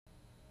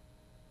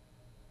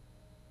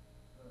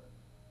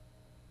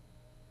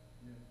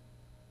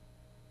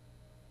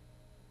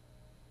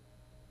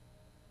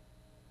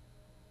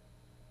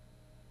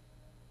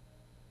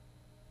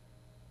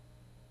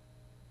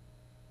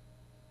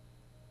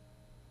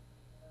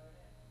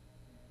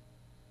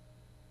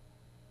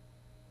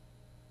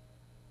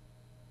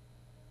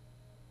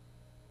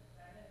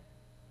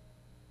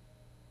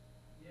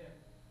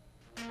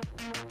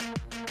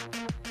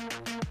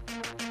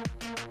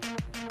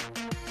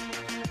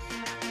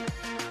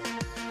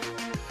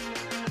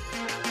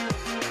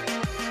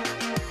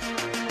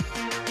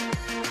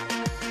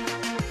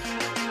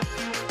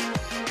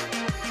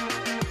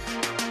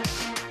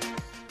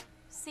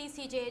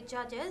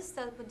judges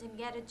still couldn't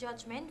get a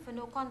judgment for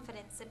no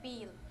confidence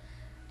appeal.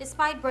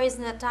 Despite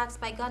brazen attacks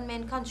by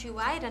gunmen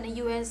countrywide and a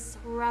U.S.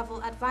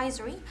 rival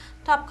advisory,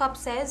 Top Cop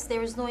says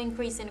there is no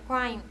increase in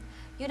crime.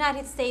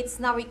 United States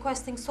now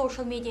requesting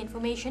social media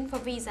information for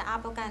visa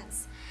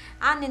applicants.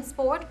 And in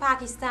sport,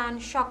 Pakistan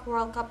shock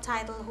World Cup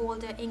title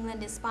holder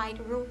England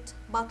despite Ruth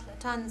Butler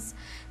tons.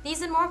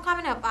 These and more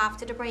coming up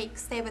after the break.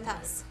 Stay with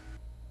us.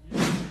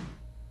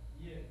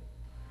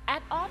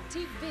 At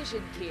Optic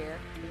Vision Care,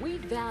 we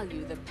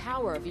value the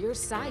power of your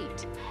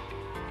sight.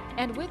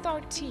 And with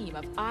our team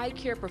of eye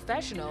care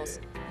professionals,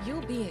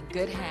 you'll be in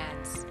good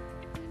hands.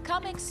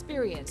 Come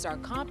experience our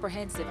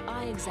comprehensive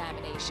eye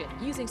examination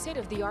using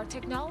state-of-the-art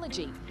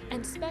technology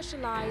and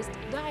specialized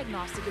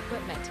diagnostic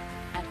equipment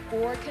at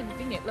 4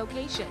 convenient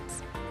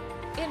locations: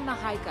 in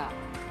Mahaika,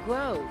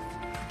 Grove,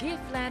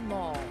 Giftland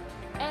Mall,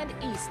 and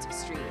East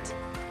Street.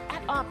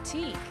 At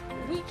Optique,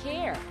 we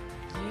care.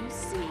 You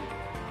see.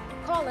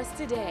 Call us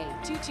today,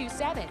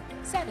 227-7744.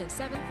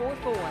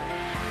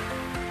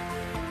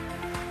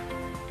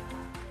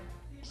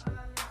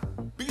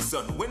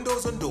 Beeson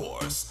Windows and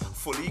Doors,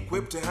 fully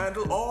equipped to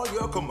handle all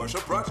your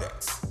commercial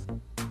projects.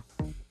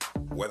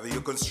 Whether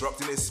you're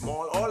constructing a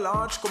small or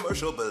large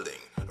commercial building,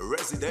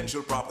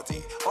 residential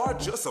property, or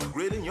just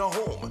upgrading your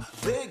home,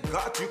 they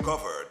got you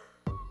covered.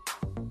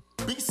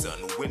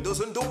 Beeson Windows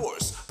and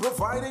Doors,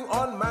 providing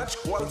unmatched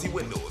quality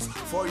windows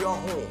for your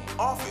home,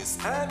 office,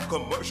 and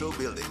commercial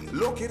building.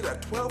 Located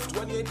at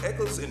 1228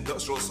 Eccles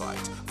Industrial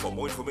Site. For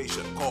more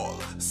information, call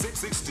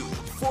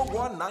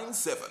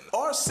 662-4197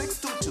 or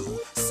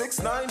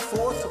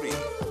 622-6943.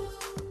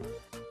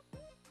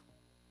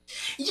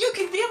 You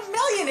can be a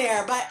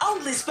millionaire by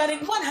only spending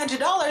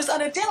 $100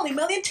 on a Daily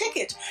Million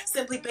ticket.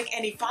 Simply pick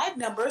any 5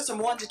 numbers from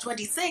 1 to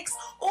 26,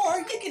 or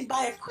you can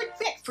buy a quick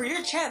pick for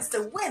your chance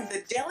to win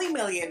the Daily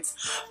Millions.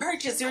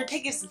 Purchase your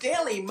tickets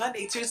daily,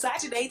 Monday through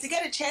Saturday, to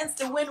get a chance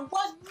to win $1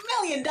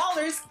 million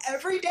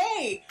every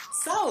day.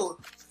 So,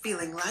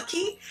 feeling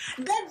lucky?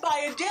 Then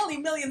buy a Daily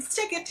Millions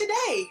ticket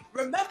today.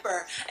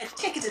 Remember, a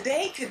ticket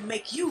today could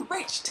make you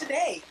rich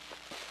today.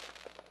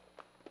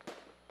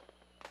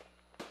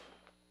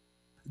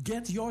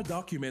 Get your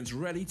documents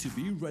ready to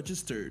be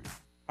registered.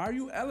 Are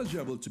you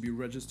eligible to be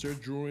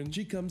registered during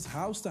GCOM's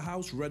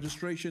house-to-house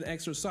registration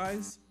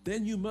exercise?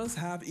 Then you must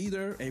have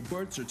either a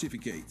birth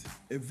certificate,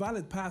 a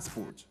valid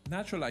passport,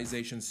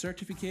 naturalization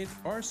certificate,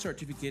 or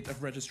certificate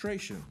of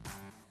registration.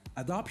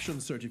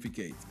 Adoption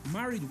certificate.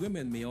 Married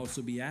women may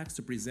also be asked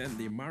to present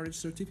their marriage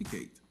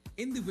certificate.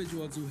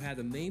 Individuals who had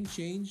a name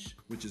change,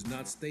 which is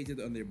not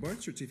stated on their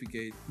birth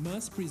certificate,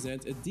 must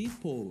present a deed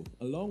poll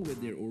along with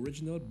their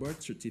original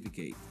birth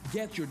certificate.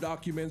 Get your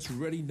documents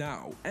ready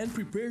now and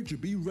prepare to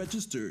be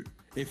registered.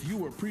 If you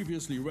were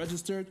previously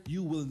registered,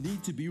 you will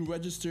need to be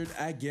registered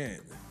again.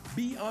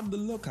 Be on the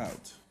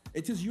lookout.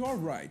 It is your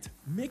right.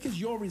 Make it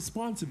your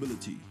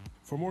responsibility.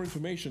 For more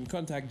information,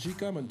 contact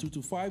GCOM on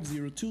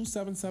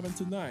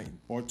 225-027729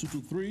 or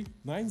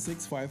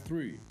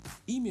 223-9653.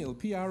 Email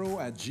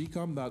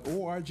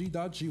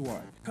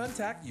pro@gcom.org.gy.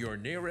 Contact your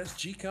nearest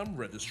GCOM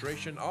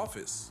registration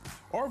office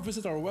or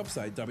visit our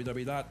website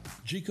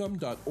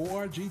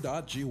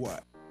www.gcom.org.gy.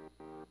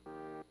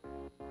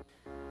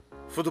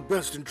 For the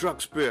best in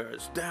truck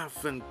spares,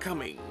 DAF and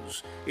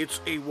Cummings, it's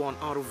A1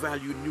 Auto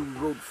Value New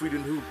Road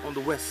Freedom Hoop on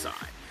the west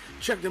side.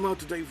 Check them out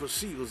today for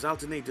seals,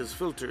 alternators,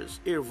 filters,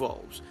 air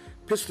valves,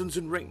 pistons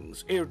and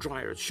rings, air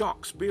dryers,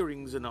 shocks,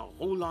 bearings, and a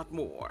whole lot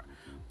more.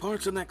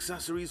 Parts and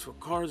accessories for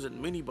cars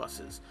and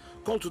minibuses.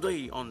 Call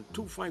today on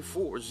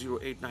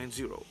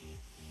 254-0890.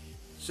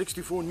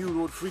 64 New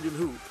Road Freedom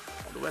Hoop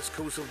on the west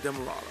coast of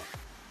Demerara.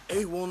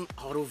 A1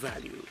 Auto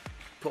Value.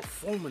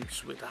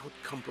 Performance without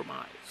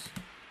compromise.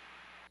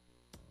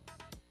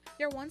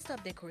 Your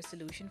one-stop decor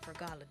solution for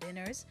gala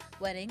dinners,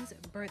 weddings,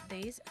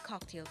 birthdays,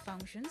 cocktail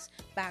functions,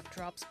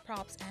 backdrops,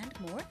 props, and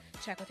more.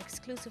 Check out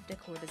exclusive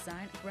decor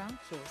design, ground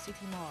floor,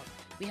 City Mall.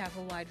 We have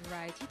a wide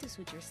variety to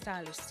suit your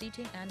stylish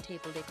seating and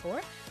table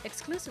decor,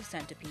 exclusive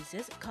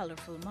centerpieces,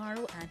 colorful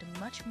marrow, and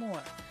much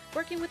more.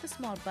 Working with a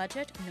small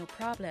budget? No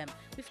problem.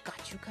 We've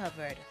got you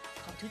covered.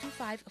 Call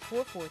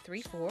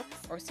 225-4434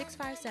 or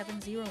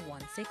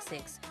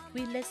 657-0166.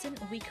 We listen,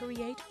 we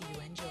create, you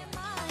enjoy.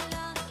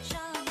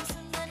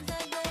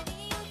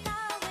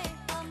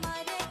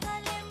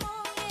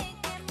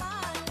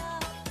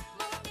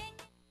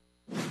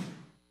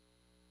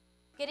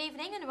 Good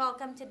evening and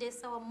welcome to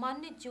this our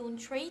Monday, June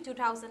 3,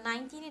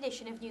 2019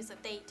 edition of News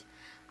Update.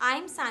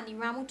 I'm Sandy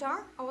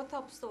Ramutar, our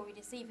top story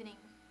this evening.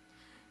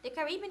 The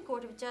Caribbean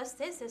Court of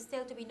Justice is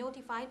still to be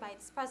notified by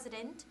its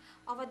president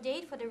of a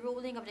date for the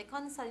ruling of the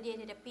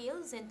consolidated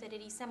appeals into the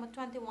December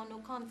 21 no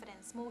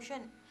confidence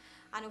motion.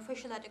 An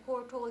official at the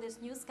court told this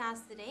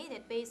newscast today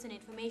that based on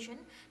information,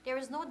 there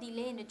is no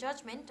delay in the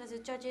judgment as the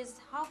judges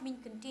have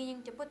been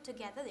continuing to put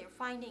together their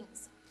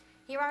findings.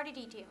 Here are the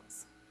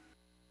details.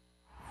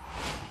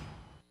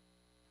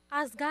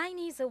 As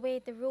Guyanese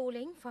await the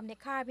ruling from the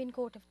Caribbean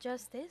Court of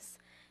Justice,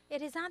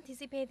 it is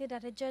anticipated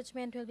that a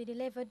judgment will be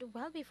delivered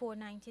well before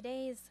 90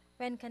 days.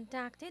 When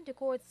contacted, the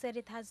court said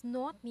it has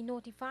not been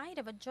notified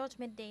of a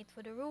judgment date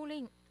for the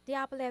ruling. The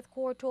Appellate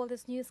Court told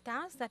this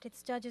newscast that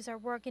its judges are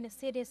working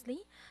assiduously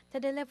to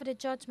deliver the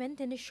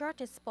judgment in the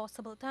shortest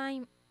possible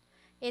time.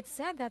 It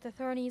said that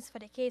attorneys for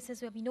the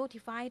cases will be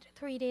notified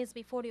 3 days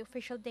before the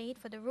official date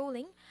for the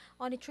ruling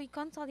on the 3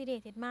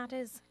 consolidated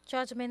matters.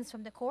 Judgments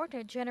from the court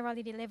are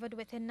generally delivered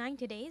within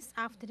 90 days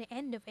after the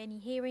end of any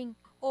hearing.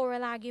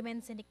 Oral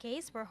arguments in the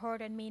case were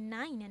heard on May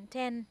 9 and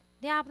 10.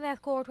 The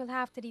Appellate Court will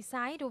have to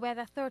decide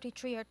whether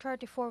 33 or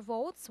 34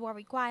 votes were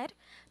required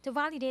to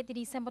validate the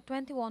December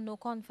 21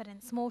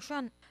 no-confidence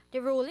motion.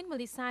 The ruling will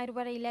decide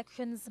whether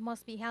elections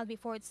must be held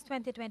before its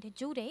 2020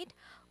 due date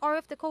or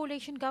if the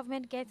coalition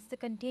government gets to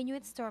continue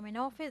its term in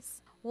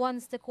office.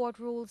 Once the court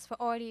rules for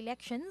early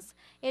elections,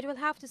 it will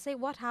have to say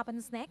what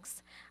happens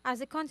next, as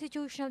the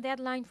constitutional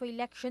deadline for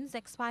elections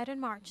expired on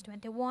March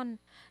 21.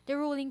 The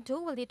ruling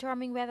too will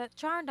determine whether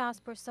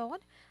Chardas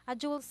Prasad, a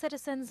dual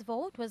citizen's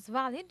vote, was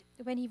valid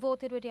when he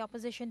voted with the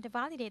opposition to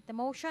validate the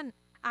motion,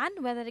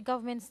 and whether the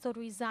government stood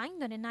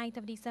resigned on the night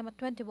of December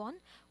 21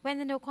 when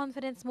the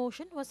no-confidence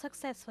motion was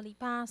successfully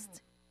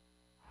passed.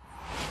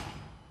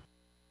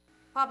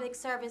 Public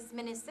Service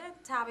Minister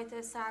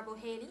Tabitha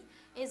Sarbo-Haley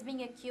is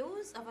being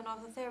accused of an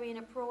authoritarian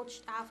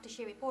approach after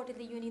she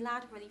reportedly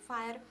unilaterally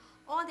fired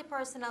all the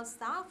personnel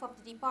staff of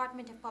the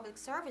Department of Public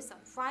Service on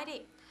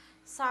Friday.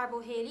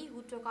 Sarbo-Haley,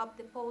 who took up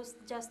the post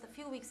just a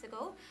few weeks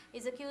ago,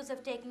 is accused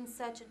of taking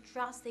such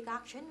drastic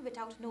action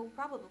without no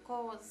probable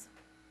cause.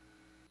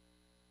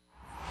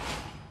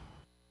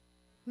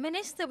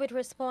 Minister with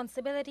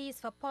responsibilities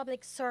for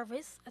public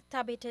service,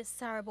 Tabitha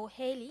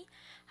Sarbo-Haley,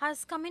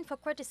 has come in for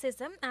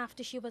criticism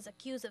after she was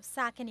accused of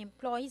sacking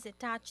employees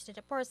attached to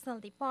the personnel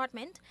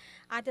department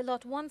at the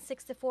Lot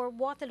 164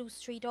 Waterloo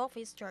Street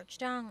office,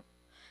 Georgetown.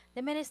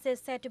 The minister is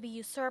said to be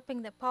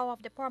usurping the power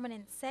of the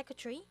permanent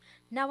secretary,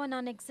 now a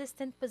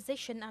non-existent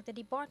position at the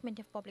Department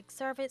of Public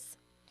Service.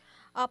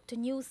 Up to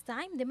news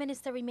time, the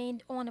minister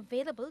remained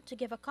unavailable to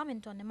give a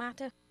comment on the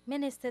matter.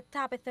 Minister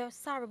Tabitha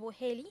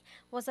Sarbo-Haley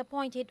was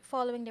appointed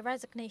following the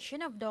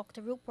resignation of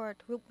Dr.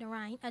 Rupert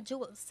Rupnarayan, a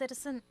dual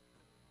citizen.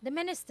 The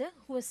minister,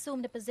 who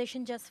assumed the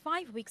position just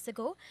 5 weeks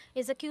ago,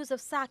 is accused of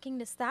sacking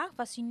the staff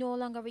as she no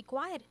longer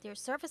required their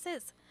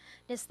services.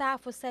 The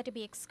staff was said to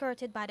be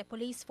escorted by the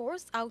police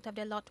force out of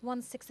the Lot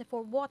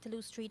 164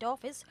 Waterloo Street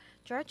office,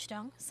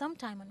 Georgetown,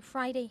 sometime on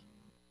Friday.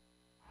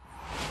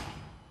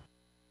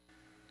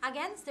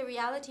 Against the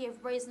reality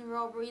of brazen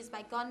robberies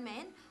by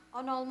gunmen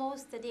on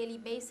almost a daily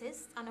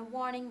basis and a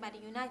warning by the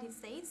United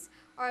States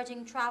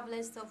urging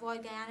travelers to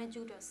avoid Guyana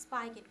due to a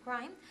spike in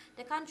crime,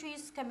 the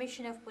country's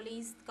Commissioner of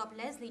Police, Gov.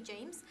 Leslie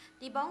James,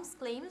 debunks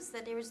claims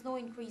that there is no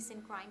increase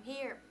in crime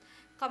here.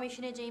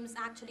 Commissioner James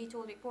actually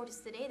told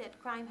reporters today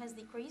that crime has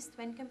decreased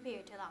when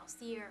compared to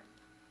last year.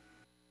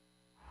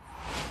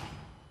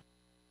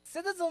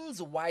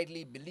 Citizens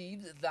widely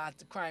believe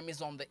that crime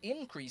is on the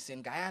increase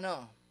in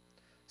Guyana.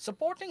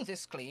 Supporting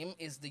this claim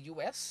is the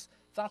U.S.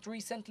 that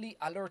recently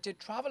alerted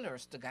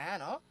travelers to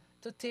Guyana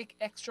to take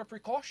extra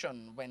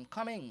precaution when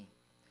coming.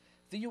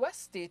 The U.S.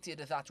 stated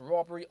that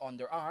robbery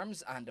under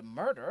arms and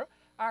murder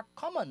are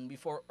common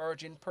before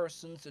urging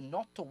persons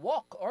not to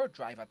walk or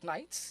drive at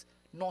nights,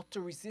 not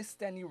to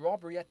resist any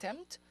robbery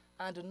attempt,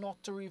 and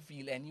not to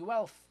reveal any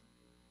wealth.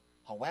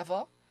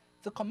 However,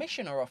 the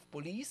Commissioner of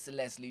Police,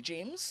 Leslie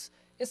James,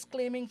 is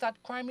claiming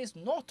that crime is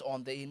not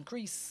on the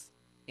increase.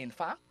 In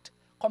fact,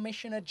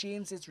 Commissioner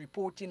James is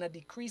reporting a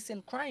decrease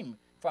in crime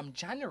from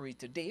January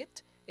to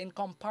date in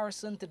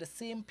comparison to the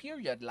same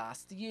period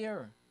last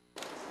year.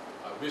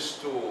 I wish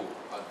to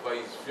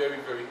advise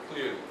very, very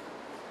clearly,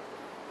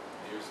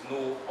 there is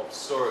no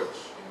upsurge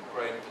in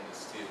crime in the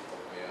state of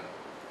Guyana.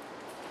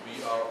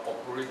 We are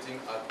operating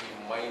at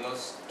a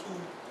minus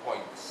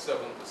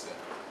 2.7%.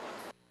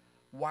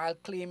 While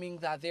claiming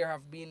that there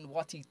have been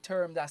what he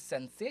termed as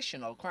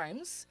sensational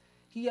crimes,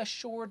 he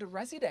assured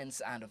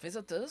residents and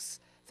visitors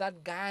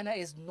that Guyana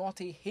is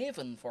not a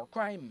haven for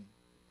crime.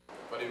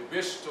 But I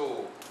wish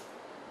to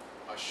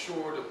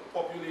assure the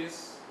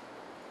populace,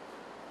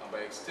 and by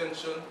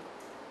extension,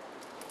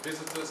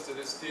 visitors to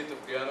the state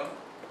of Guyana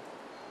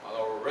and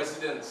our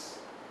residents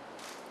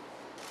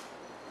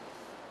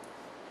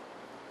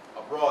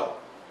abroad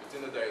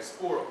within the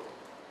diaspora,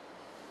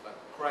 that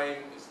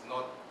crime is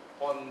not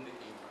on the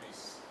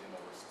increase in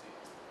our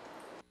state.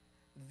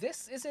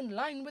 This is in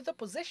line with the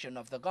position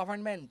of the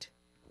government.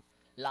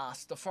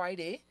 Last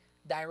Friday,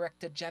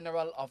 Director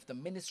General of the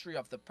Ministry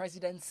of the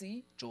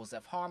Presidency,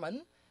 Joseph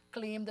Harmon,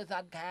 claimed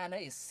that Guyana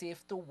is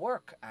safe to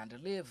work and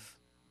live.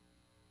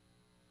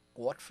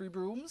 Godfrey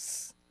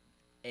Brooms,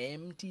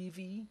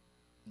 MTV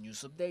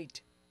News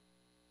Update.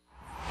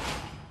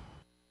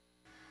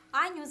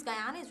 iNews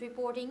Guyana is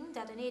reporting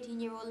that an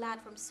 18-year-old lad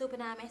from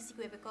Suriname,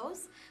 Essequibo,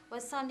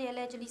 was Sunday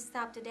allegedly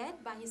stabbed to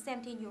death by his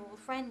 17-year-old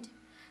friend.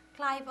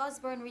 Clive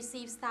Osborne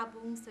received stab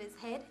wounds to his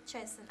head,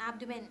 chest, and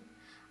abdomen.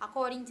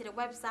 According to the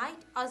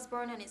website,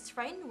 Osborne and his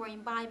friend were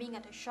imbibing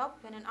at a shop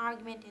when an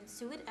argument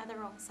ensued at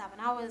around 7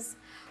 hours.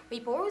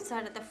 Reports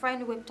are that the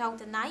friend whipped out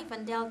a knife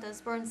and dealt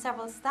Osborne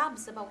several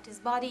stabs about his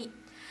body.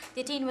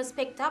 The teen was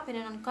picked up in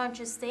an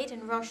unconscious state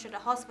and rushed to the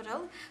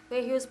hospital,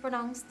 where he was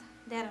pronounced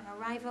dead on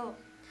arrival.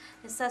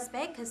 The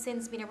suspect has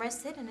since been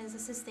arrested and is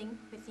assisting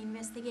with the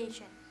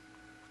investigation.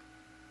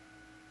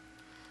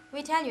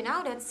 We tell you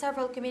now that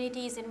several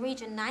communities in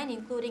Region 9,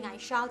 including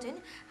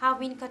Aishalton, have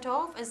been cut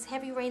off as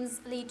heavy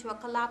rains lead to a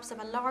collapse of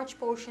a large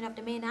portion of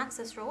the main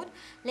access road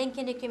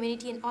linking the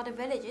community and other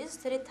villages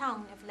to the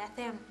town of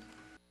Lethem.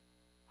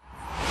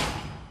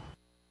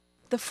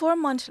 The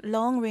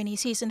 4-month-long rainy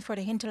season for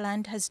the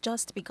hinterland has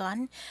just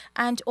begun,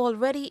 and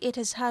already it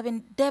is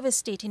having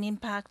devastating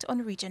impact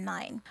on Region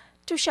 9.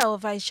 Tushao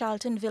of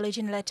Aishalton village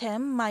in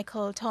Lethem,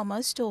 Michael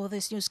Thomas, told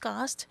this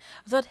newscast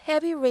that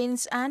heavy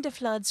rains and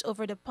floods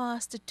over the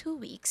past 2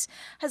 weeks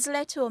has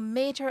led to a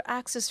major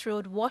access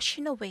road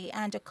washing away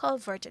and a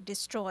culvert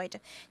destroyed,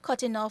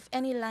 cutting off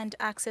any land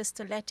access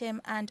to Lethem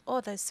and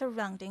other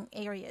surrounding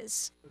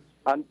areas.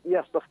 And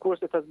yes, of course,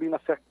 it has been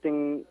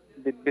affecting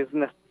the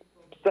business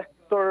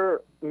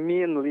sector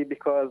mainly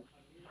because,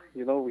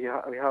 you know, we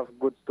have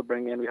goods to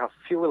bring in, we have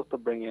fuel to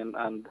bring in,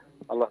 and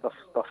a lot of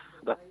stuff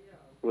that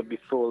would be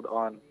sold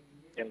on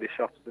in the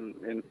shops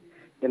in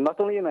not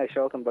only in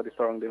Aishalton but the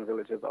surrounding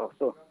villages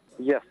also.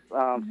 Yes,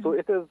 so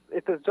it is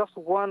just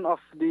one of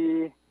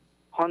the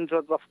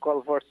hundreds of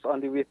culverts on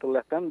the way to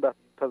Lethem that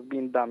has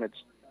been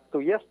damaged. So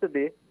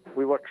yesterday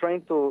we were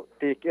trying to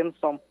take in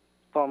some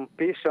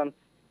patients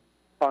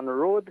on the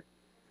road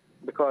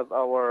because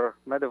our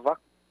medevac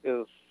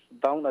is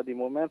down at the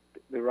moment.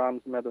 The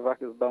Rams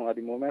medevac is down at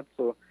the moment,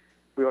 so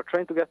we were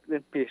trying to get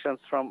in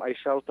patients from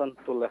Aishalton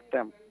to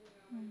Lethem.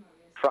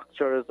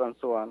 Fractures and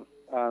so on,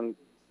 and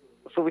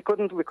so we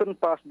couldn't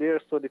pass there.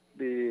 So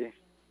the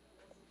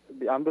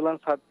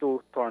ambulance had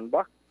to turn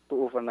back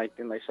to overnight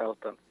in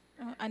Aishalton.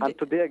 And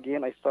today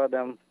again, I saw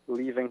them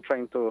leaving,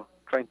 trying to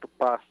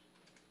pass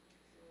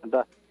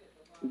that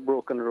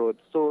broken road.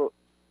 So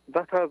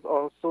that has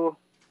also,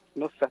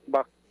 you know, set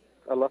back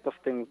a lot of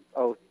things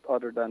out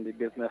other than the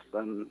business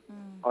and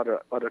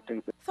other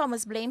things.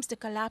 Thomas blames the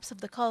collapse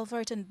of the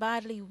culvert on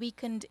badly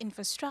weakened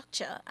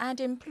infrastructure and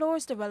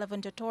implores the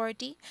relevant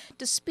authority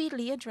to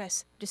speedily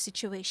address the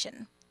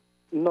situation.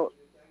 No,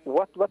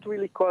 what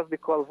really caused the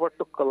culvert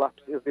to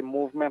collapse is the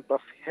movement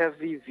of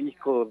heavy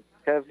vehicles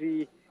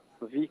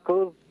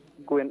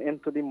going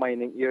into the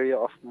mining area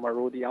of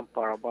Marodi and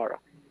Parabara.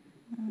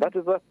 That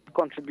is what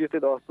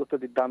contributed also to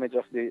the damage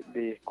of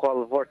the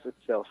culvert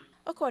itself.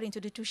 According to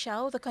the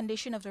Tushao, the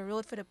condition of the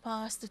road for the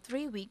past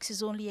 3 weeks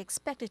is only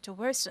expected to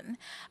worsen,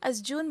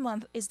 as June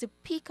month is the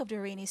peak of the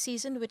rainy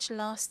season, which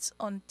lasts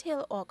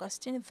until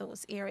August in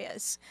those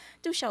areas.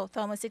 Tushao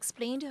Thomas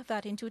explained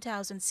that in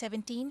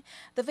 2017,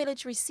 the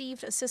village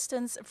received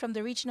assistance from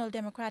the Regional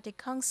Democratic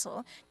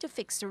Council to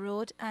fix the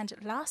road, and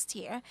last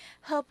year,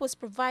 help was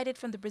provided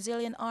from the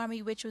Brazilian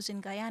Army, which was in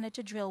Guyana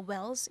to drill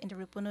wells in the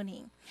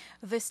Rupununi.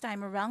 This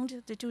time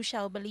around, the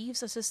Tushao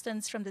believes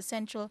assistance from the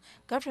central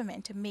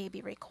government may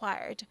be required.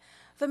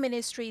 The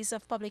Ministries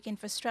of Public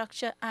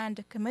Infrastructure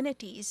and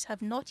Communities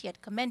have not yet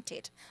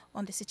commented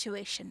on the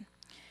situation.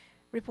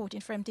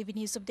 Reporting for MTV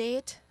News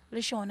Update,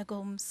 Lishona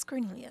Gomes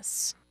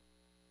Cornelius.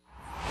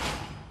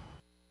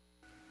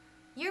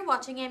 You're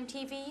watching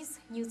MTV's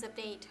News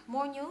Update.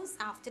 More news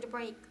after the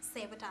break.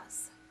 Stay with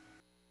us.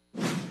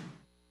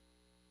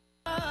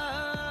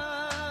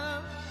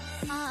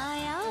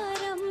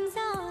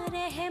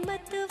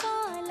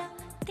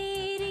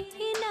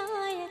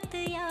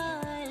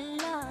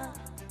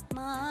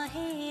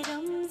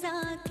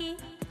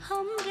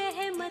 हम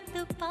रहमत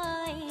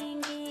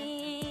पाएंगे,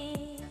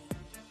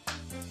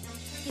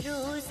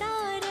 रोजा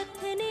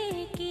रखने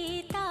की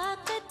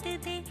ताकत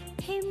दे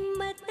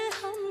हिम्मत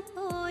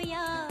हमको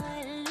या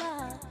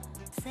अल्लाह,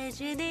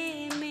 सजदे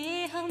में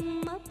हम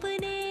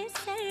अपने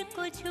सर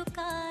को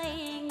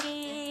झुकाएंगे।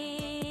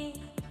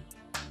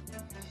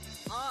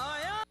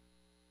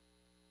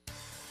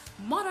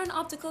 Modern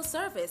Optical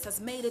Service has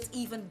made it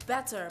even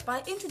better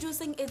by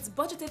introducing its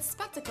budgeted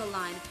spectacle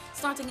line,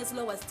 starting as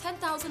low as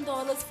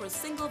 $10,000 for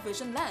single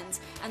vision lens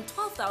and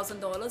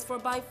 $12,000 for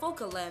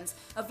bifocal lens,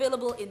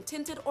 available in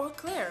tinted or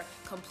clear,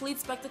 complete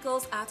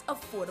spectacles at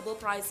affordable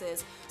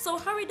prices. So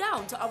hurry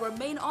down to our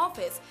main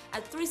office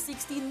at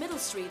 316 Middle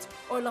Street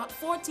or Lot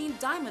 14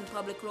 Diamond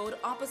Public Road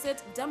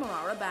opposite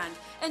Demerara Bank.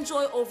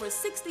 Enjoy over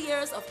 60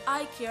 years of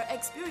eye care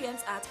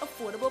experience at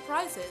affordable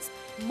prices.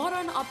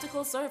 Modern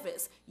Optical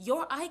Service,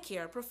 your eye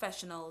care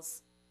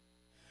professionals.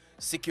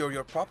 Secure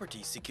your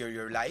property, secure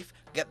your life.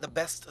 Get the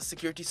best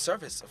security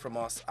service from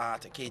us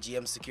at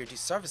KGM Security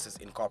Services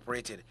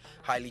Incorporated.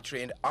 Highly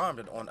trained armed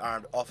and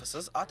unarmed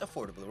officers at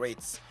affordable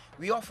rates.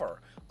 We offer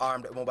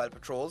armed mobile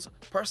patrols,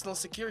 personal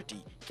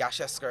security,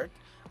 cash escort,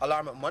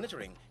 alarm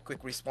monitoring,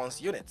 quick response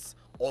units.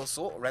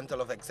 Also, rental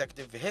of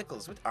executive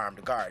vehicles with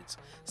armed guards.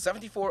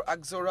 74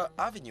 Axora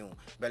Avenue,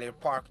 Bel-Air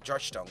Park,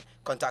 Georgetown.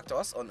 Contact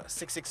us on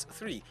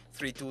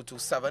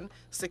 663-3227,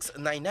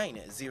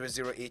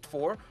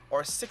 699-0084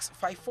 or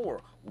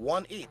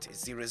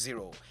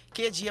 654-1800.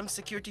 KGM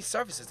Security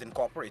Services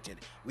Incorporated.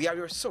 We are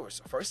your source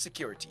for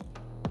security.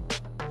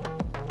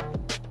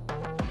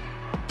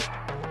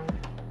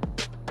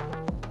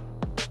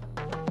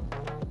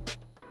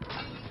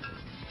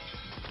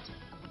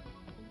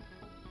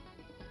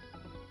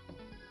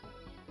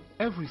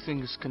 Every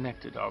Everything is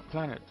connected. Our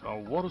planet, our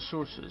water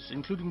sources,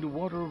 including the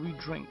water we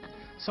drink.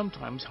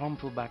 Sometimes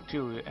harmful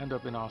bacteria end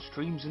up in our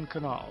streams and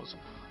canals.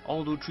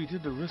 Although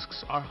treated, the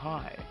risks are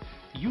high.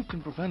 You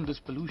can prevent this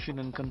pollution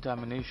and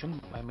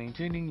contamination by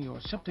maintaining your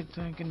septic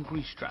tank and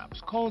grease traps.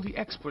 Call the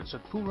experts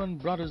at Puran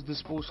Brothers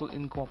Disposal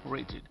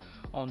Incorporated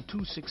on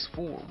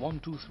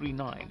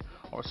 264-1239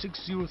 or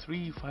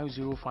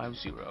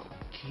 603-5050.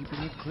 Keeping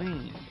it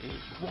clean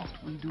is what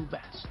we do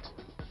best.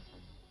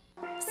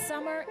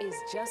 Summer is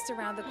just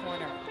around the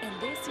corner,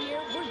 and this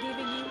year we're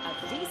giving you a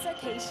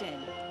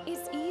Visacation.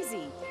 It's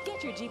easy.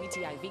 Get your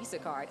GBTI Visa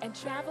card and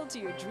travel to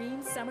your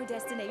dream summer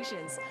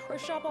destinations or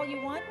shop all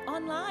you want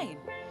online.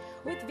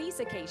 With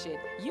Visacation,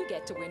 you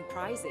get to win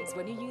prizes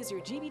when you use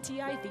your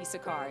GBTI Visa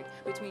card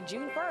between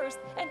June 1st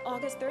and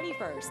August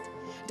 31st.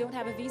 Don't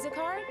have a Visa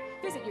card?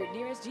 Visit your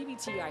nearest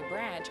GBTI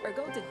branch or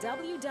go to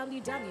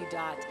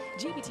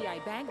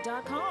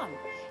www.gbtibank.com.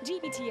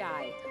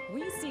 GBTI,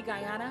 we see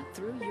Guyana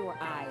through your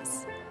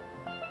eyes.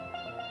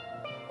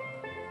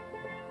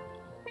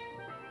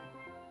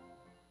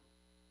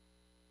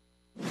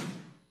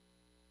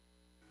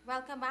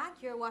 Welcome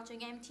back. You're watching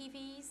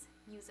MTV's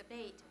News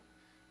Update.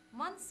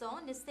 Months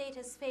on, the state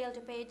has failed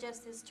to pay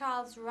Justice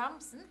Charles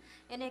Ramson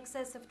in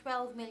excess of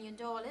 $12 million,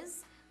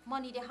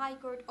 money the High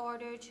Court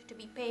ordered to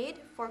be paid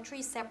for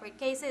 3 separate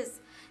cases.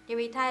 The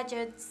retired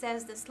judge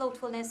says the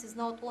slothfulness is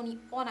not only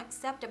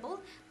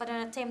unacceptable, but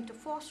an attempt to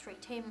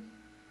frustrate him.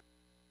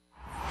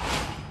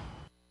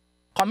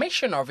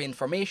 Commissioner of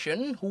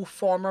Information, who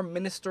former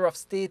Minister of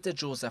State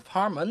Joseph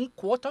Harmon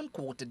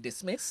quote-unquote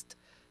dismissed,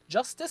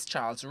 Justice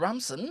Charles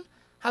Ramson,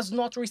 has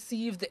not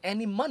received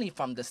any money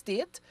from the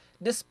state,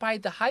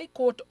 despite the High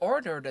Court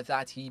ordered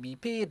that he be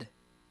paid.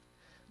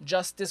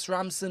 Justice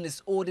Ramson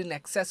is owed in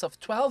excess of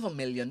 $12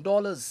 million,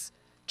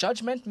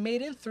 judgment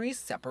made in 3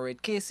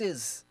 separate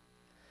cases.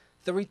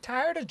 The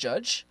retired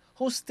judge,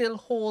 who still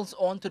holds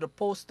on to the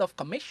post of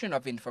Commissioner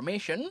of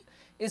Information,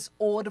 is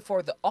owed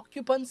for the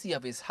occupancy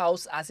of his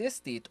house as a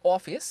state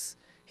office,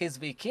 his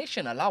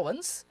vacation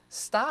allowance,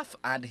 staff,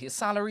 and his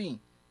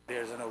salary.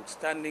 There's an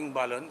outstanding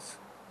balance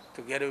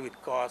together with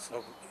costs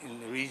of in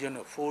the region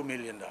of $4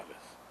 million.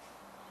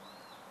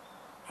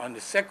 On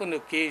the second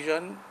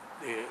occasion,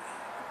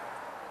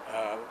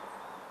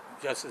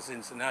 Justice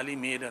Cincinnati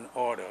made an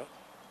order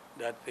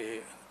that the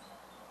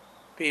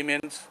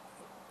payments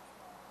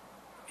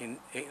in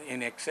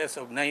excess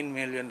of $9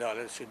 million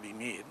should be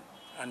made,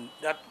 and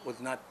that was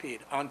not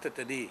paid. Until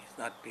today, it's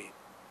not paid.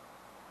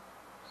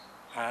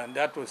 And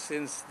that was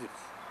since the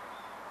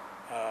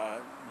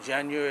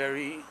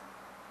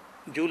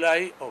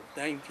July of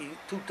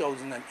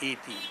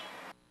 2018.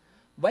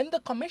 When the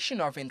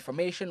Commissioner of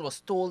Information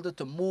was told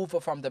to move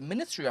from the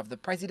Ministry of the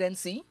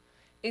Presidency,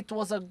 it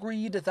was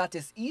agreed that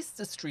his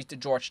East Street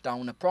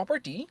Georgetown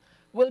property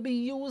will be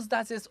used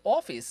as his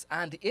office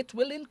and it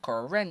will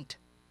incur rent.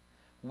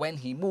 When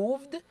he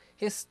moved,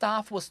 his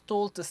staff was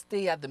told to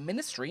stay at the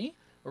ministry,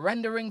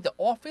 rendering the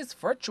office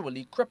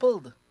virtually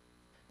crippled.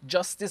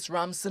 Justice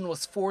Ramson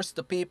was forced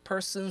to pay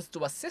persons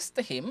to assist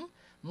him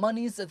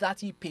monies that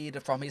he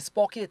paid from his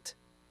pocket.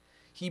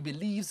 He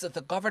believes that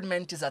the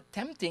government is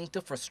attempting to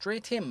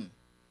frustrate him.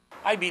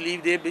 I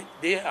believe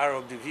they are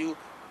of the view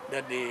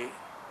that the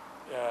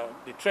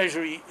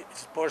Treasury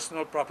is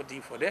personal property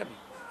for them.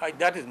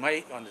 That is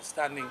my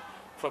understanding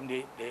from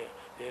the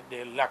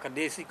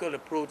lackadaisical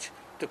approach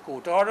to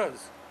court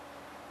orders.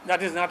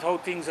 That is not how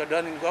things are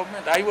done in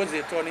government. I was the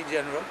Attorney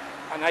General,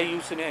 and I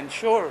used to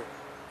ensure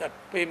that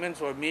payments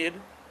were made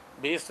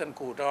based on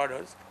court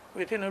orders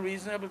within a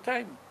reasonable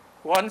time,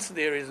 once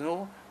there is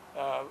no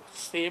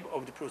stay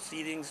of the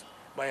proceedings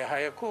by a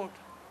higher court.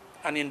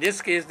 And in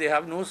this case, they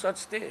have no such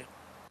stay.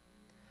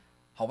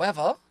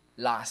 However,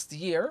 last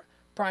year,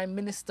 Prime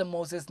Minister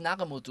Moses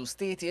Nagamootoo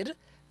stated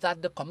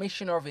that the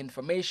Commissioner of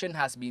Information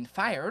has been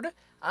fired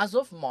as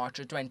of March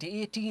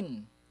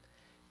 2018.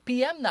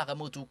 PM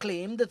Nagamootoo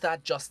claimed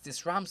that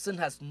Justice Ramson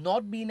has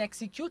not been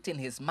executing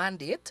his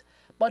mandate,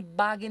 but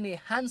bagging a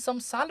handsome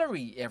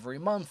salary every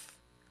month.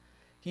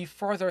 He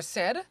further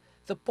said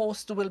the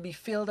post will be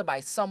filled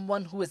by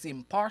someone who is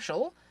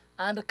impartial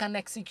and can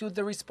execute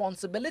the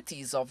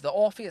responsibilities of the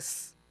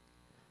office.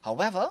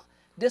 However,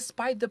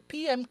 despite the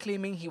PM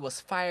claiming he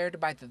was fired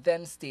by the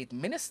then state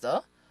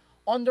minister,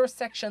 under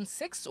Section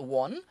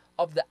 6(1)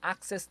 of the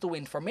Access to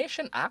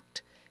Information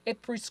Act,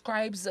 it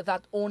prescribes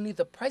that only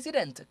the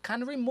President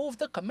can remove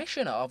the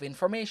Commissioner of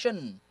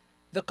Information.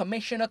 The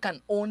Commissioner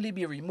can only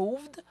be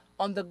removed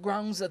on the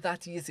grounds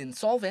that he is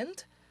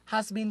insolvent,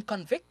 has been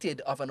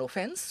convicted of an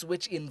offense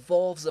which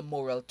involves a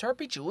moral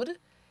turpitude,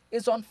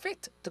 is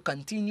unfit to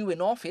continue in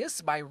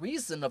office by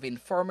reason of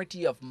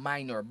infirmity of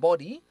mind or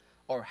body,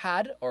 or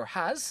had or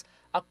has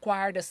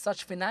acquired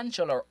such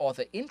financial or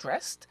other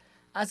interest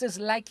as is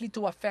likely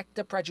to affect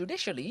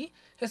prejudicially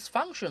his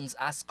functions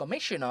as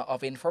Commissioner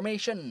of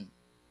Information.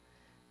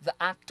 The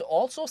Act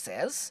also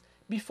says,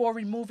 before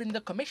removing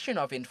the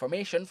Commissioner of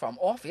Information from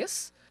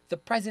office, the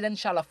President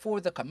shall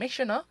afford the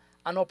Commissioner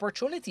an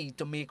opportunity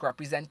to make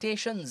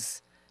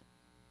representations.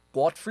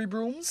 Godfrey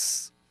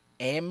Brooms,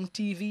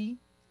 MTV,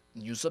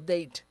 News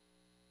Update.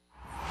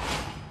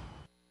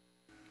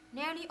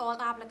 Nearly all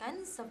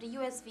applicants of the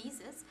U.S.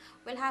 visas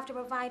will have to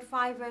provide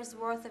 5 years'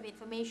 worth of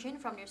information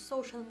from their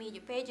social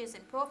media pages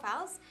and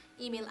profiles,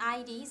 email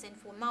IDs, and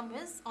phone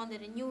numbers under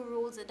the new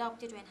rules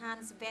adopted to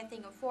enhance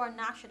vetting of foreign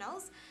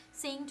nationals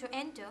seeking to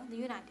enter the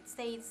United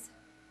States.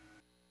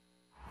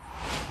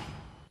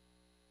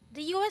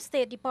 The U.S.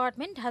 State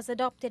Department has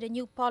adopted a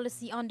new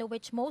policy under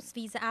which most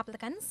visa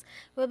applicants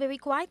will be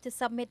required to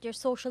submit their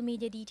social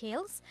media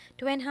details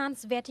to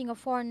enhance vetting of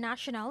foreign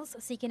nationals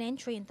seeking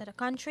entry into the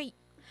country.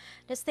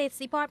 The State's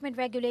Department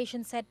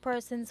regulation said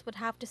persons would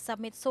have to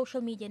submit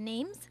social media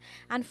names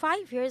and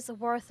 5 years'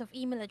 worth of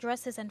email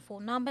addresses and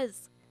phone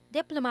numbers.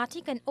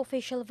 Diplomatic and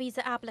official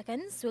visa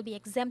applicants will be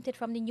exempted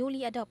from the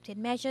newly adopted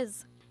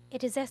measures.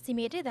 It is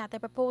estimated that the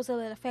proposal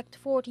will affect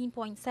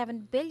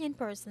 14.7 billion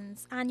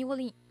persons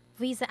annually.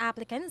 Visa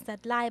applicants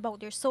that lie about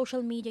their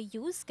social media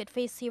use could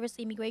face serious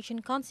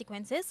immigration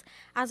consequences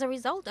as a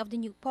result of the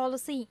new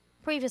policy.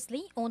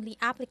 Previously, only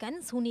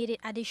applicants who needed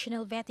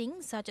additional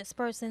vetting, such as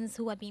persons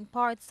who had been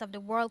parts of the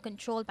world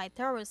controlled by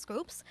terrorist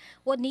groups,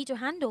 would need to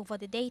hand over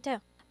the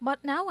data.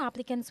 But now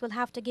applicants will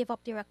have to give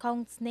up their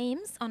accounts'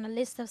 names on a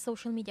list of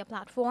social media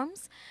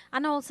platforms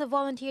and also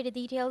volunteer the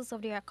details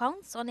of their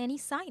accounts on any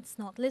sites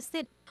not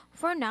listed.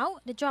 For now,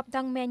 the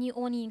drop-down menu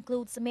only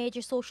includes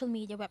major social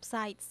media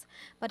websites,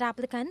 but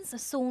applicants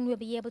soon will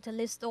be able to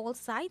list all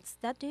sites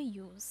that they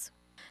use.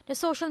 The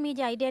social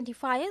media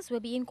identifiers will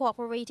be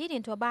incorporated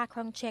into a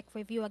background check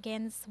review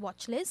against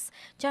watch lists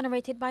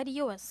generated by the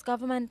U.S.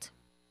 government.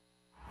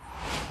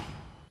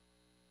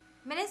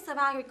 Minister of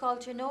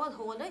Agriculture Noel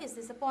Holder is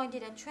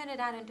disappointed that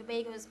Trinidad and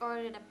Tobago has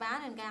ordered a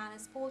ban on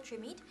Guyana's poultry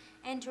meat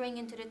entering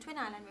into the Twin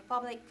Island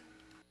Republic.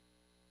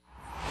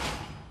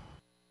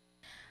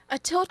 A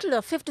total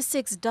of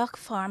 56 duck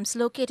farms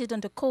located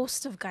on the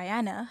coast of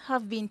Guyana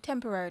have been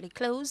temporarily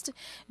closed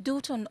due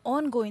to an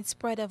ongoing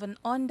spread of an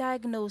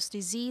undiagnosed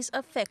disease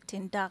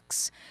affecting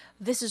ducks.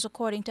 This is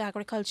according to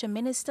Agriculture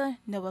Minister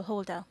Noel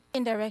Holder.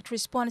 In direct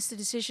response to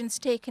decisions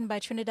taken by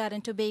Trinidad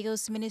and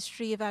Tobago's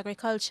Ministry of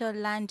Agriculture,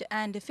 Land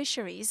and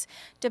Fisheries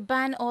to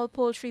ban all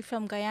poultry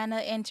from Guyana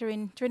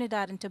entering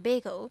Trinidad and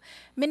Tobago,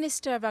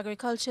 Minister of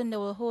Agriculture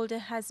Noel Holder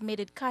has made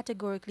it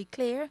categorically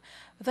clear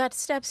that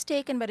steps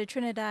taken by the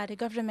Trinidad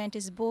government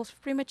is both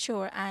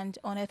premature and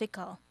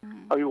unethical.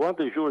 We want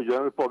to assure the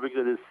general public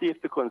that it is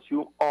safe to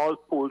consume all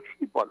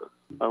poultry products.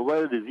 And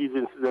while the disease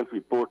incident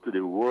report to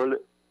the World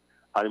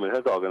Animal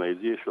Health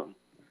Organization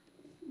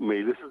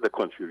may elicit the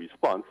country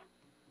response,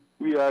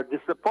 we are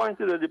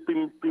disappointed at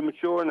the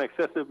premature and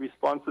excessive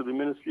response of the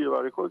Ministry of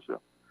Agriculture,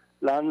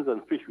 Lands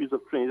and Fisheries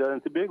of Trinidad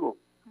and Tobago,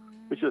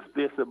 which has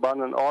placed a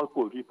ban on all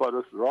poultry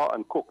products, raw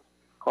and cooked,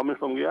 coming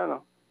from Guyana.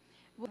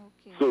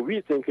 Okay. So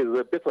we think it is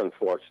a bit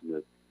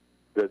unfortunate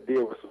that they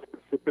were so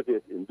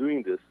precipitate in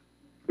doing this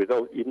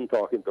without even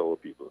talking to our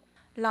people.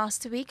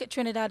 Last week,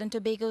 Trinidad and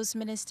Tobago's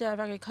Minister of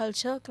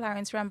Agriculture,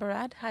 Clarence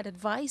Rambarad, had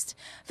advised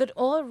that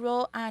all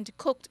raw and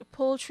cooked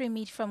poultry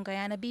meat from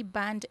Guyana be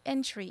banned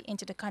entry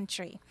into the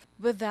country.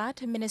 With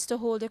that, Minister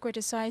Holder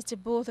criticized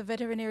both the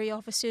veterinary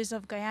officers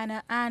of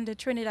Guyana and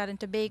Trinidad and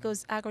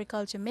Tobago's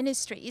agriculture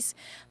ministries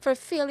for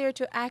failure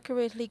to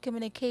accurately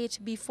communicate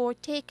before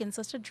taking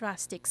such a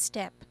drastic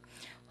step.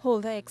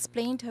 Holder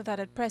explained that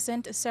at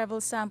present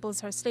several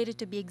samples are slated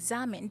to be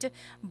examined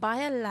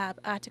by a lab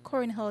at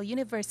Cornell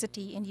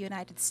University in the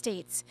United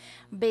States.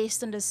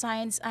 Based on the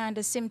signs and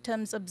the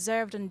symptoms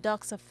observed on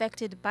ducks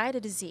affected by the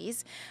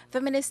disease,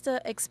 the minister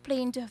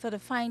explained that the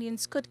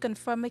findings could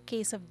confirm a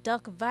case of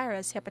duck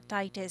virus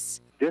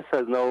hepatitis. This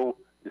has now,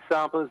 the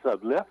samples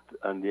have left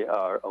and they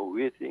are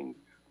awaiting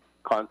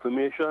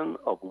confirmation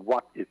of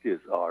what it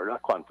is, or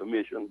not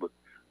confirmation, but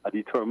a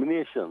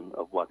determination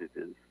of what it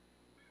is.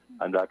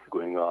 And that's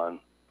going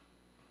on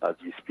as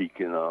we speak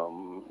in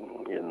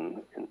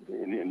the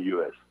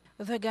U.S.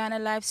 The Ghana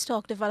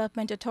Livestock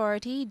Development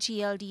Authority,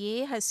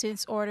 GLDA, has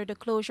since ordered the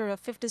closure of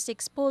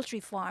 56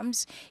 poultry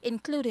farms,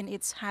 including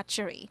its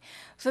hatchery.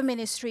 The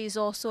ministry is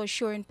also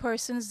assuring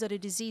persons that the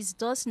disease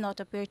does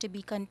not appear to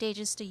be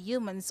contagious to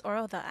humans or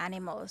other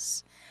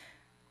animals.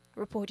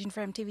 Reporting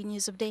from TV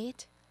News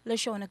Update,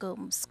 LaShawna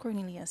Gomes,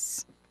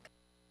 Cornelius.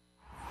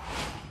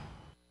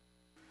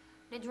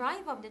 The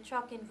driver of the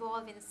truck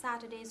involved in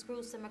Saturday's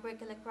gruesome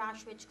agricultural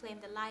crash which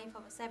claimed the life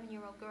of a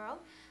 7-year-old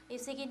girl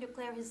is seeking to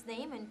clear his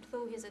name, and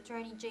through his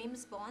attorney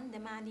James Bond, the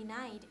man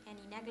denied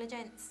any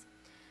negligence.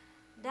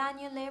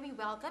 Daniel Larry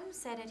Welcome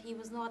said that he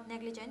was not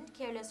negligent,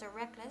 careless or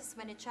reckless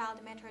when the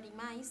child met her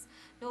demise,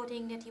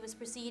 noting that he was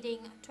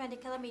proceeding 20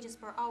 kilometers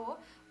per hour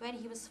when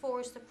he was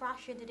forced to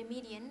crash into the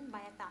median by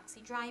a taxi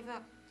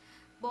driver.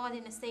 Bond,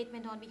 in a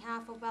statement on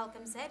behalf of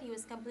Welcome, said he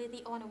was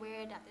completely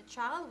unaware that the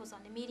child was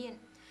on the median.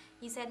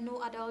 He said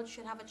no adult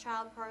should have a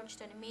child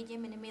perched on a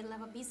median in the middle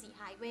of a busy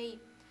highway.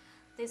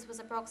 This was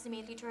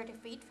approximately 30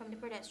 feet from the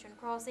pedestrian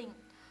crossing.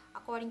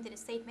 According to the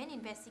statement,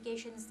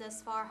 investigations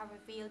thus far have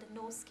revealed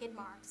no skid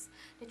marks.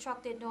 The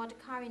truck did not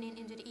careen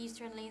into the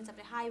eastern lanes of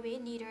the highway,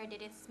 neither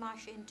did it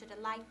smash into the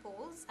light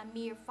poles a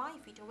mere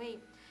 5 feet away.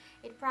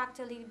 It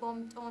practically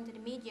bumped onto the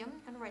median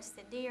and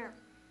rested there.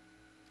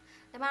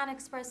 The man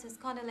expressed his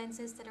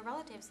condolences to the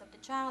relatives of the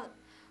child.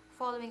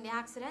 Following the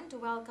accident,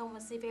 Welcome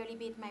was severely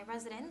beaten by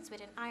residents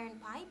with an iron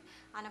pipe,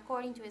 and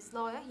according to his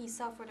lawyer, he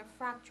suffered a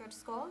fractured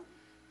skull,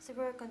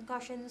 severe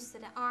concussions to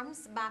the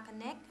arms, back and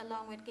neck,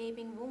 along with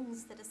gaping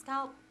wounds to the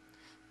scalp.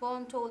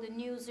 Bond told the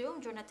newsroom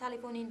during a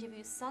telephone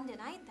interview Sunday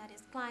night that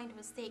his client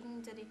was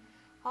taken to the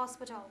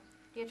hospital.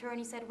 The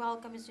attorney said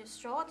Welcome is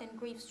distraught and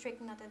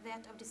grief-stricken at the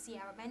death of the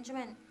Sierra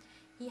Benjamin.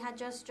 He had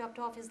just dropped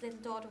off his little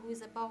daughter, who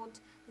is about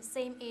the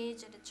same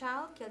age as the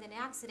child killed in the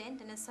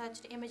accident, and as such,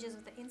 the images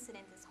of the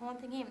incident is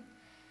haunting him.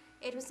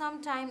 It was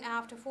sometime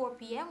after 4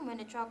 p.m. when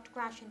the truck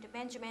crashed into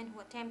Benjamin, who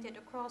attempted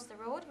to cross the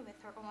road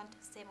with her aunt,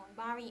 Simone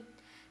Barry.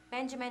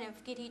 Benjamin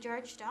of Kitty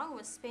Georgetown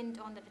was pinned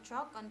under the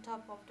truck on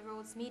top of the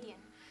road's median.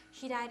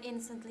 She died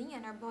instantly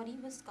and her body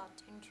was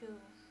cut in two.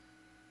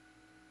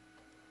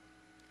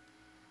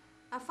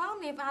 A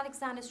family of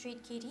Alexander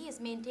Street Kitty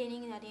is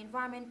maintaining that the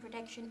Environment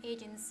Protection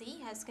Agency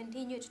has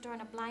continued to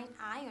turn a blind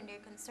eye on their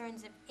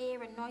concerns of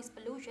air and noise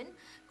pollution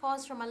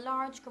caused from a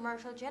large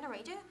commercial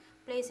generator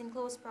placed in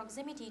close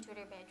proximity to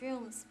their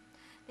bedrooms.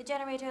 The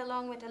generator,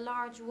 along with a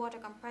large water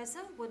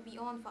compressor, would be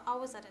on for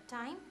hours at a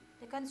time,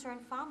 the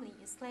concerned family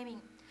is claiming.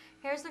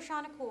 Here's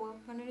Lashana Cole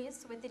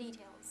with the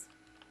details.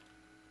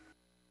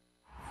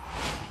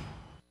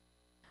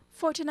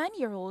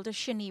 49-year-old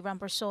Shani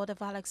Rampersad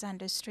of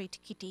Alexander Street,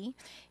 Kitty,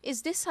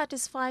 is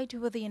dissatisfied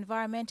with the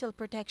Environmental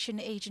Protection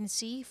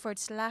Agency for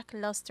its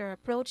lackluster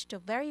approach to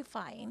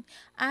verifying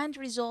and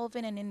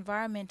resolving an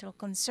environmental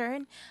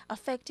concern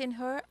affecting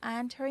her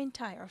and her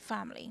entire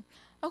family.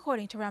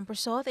 According to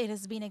Rampersad, it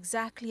has been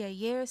exactly a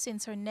year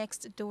since her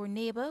next-door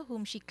neighbor,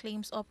 whom she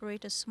claims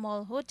operates a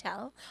small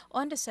hotel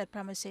on the said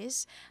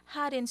premises,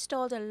 had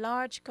installed a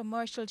large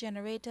commercial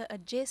generator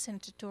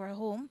adjacent to her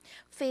home,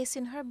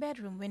 facing her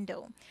bedroom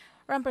window.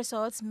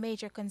 Rampersad's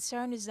major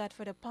concern is that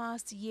for the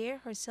past year,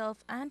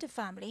 herself and the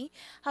family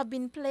have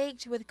been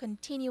plagued with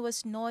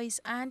continuous noise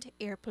and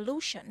air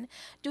pollution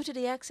due to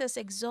the excess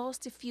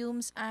exhaust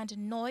fumes and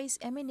noise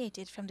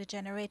emanated from the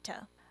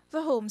generator.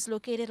 The homes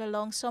located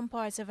along some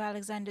parts of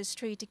Alexander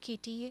Street,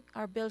 Kitty,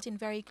 are built in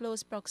very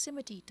close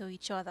proximity to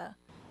each other.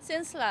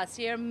 Since last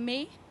year,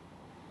 May,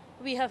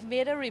 we have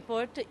made a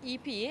report to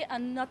EPA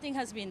and nothing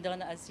has been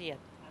done as yet.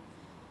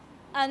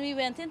 And we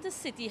went into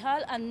City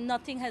Hall and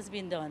nothing has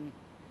been done.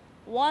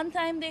 One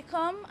time they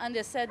come and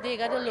they said they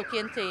got to look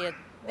into it.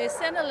 They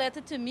sent a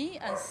letter to me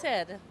and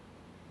said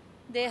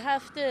they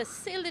have to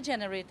seal the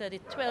generator the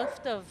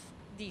 12th of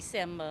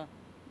December,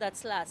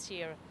 that's last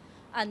year,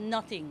 and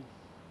nothing.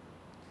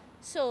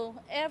 So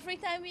every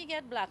time we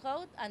get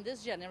blackout and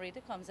this generator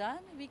comes on,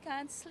 we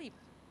can't sleep.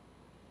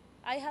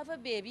 I have a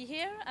baby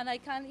here and I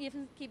can't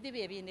even keep the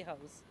baby in the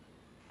house.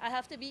 I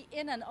have to be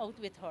in and out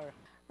with her.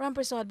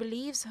 Rampersad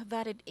believes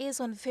that it is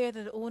unfair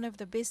that the owner of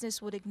the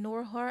business would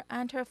ignore her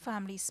and her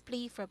family's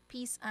plea for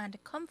peace and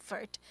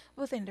comfort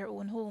within their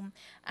own home,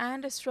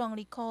 and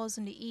strongly calls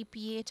on the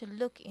EPA to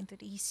look into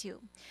the issue.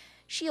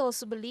 She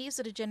also believes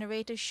that the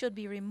generator should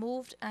be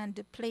removed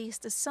and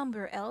placed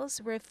somewhere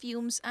else where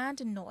fumes and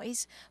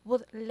noise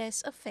would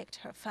less affect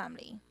her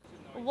family.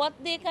 What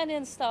they can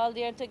install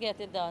there to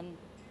get it done,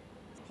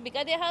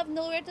 because they have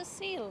nowhere to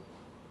seal,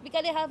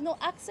 because they have no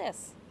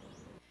access.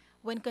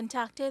 When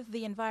contacted,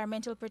 the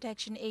Environmental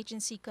Protection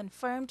Agency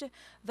confirmed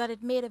that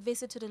it made a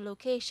visit to the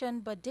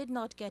location but did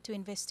not get to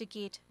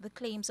investigate the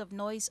claims of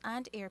noise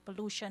and air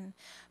pollution,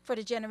 for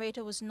the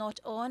generator was not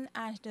on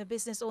and the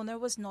business owner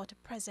was not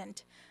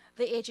present.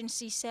 The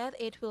agency said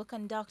it will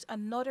conduct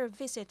another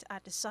visit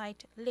at the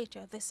site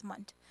later this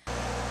month.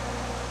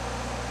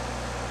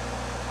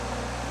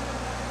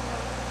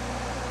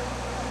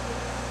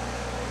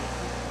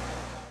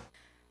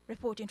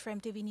 Reporting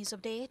from MTV News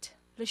Update,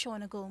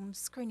 Lashana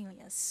Gomes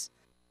Cornelius.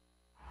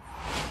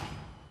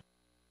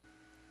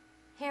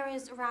 Here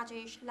is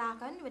Rajesh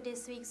Lakan with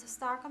this week's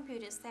Star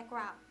Computers Tech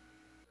Wrap.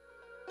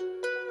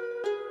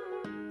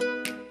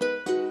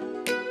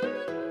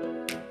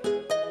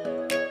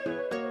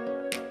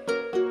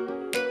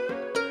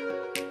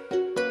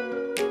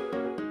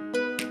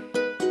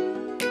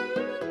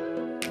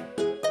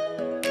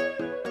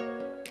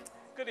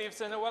 Good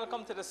evening and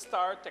welcome to the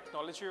Star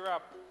Technology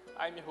Wrap.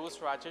 I'm your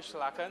host Rajesh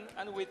Lakan,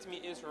 and with me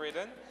is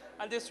Raiden.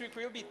 And this week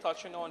we'll be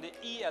touching on the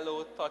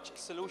ELO Touch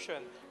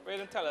solution.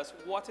 Raiden, tell us,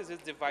 what is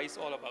this device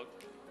all about?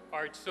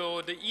 All right,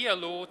 so the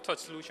ELO Touch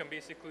solution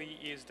basically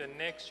is the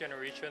next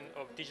generation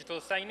of digital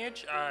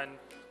signage and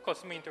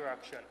customer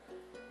interaction.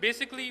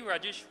 Basically,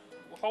 Rajesh,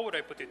 how would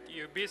I put it?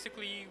 You're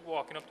basically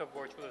walking up to a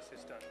virtual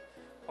assistant.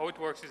 How it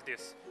works is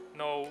this.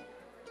 Now,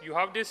 you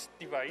have this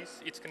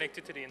device, it's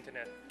connected to the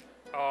internet.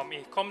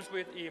 It comes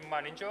with a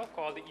manager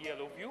called the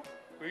ELO View,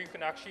 where you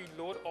can actually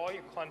load all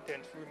your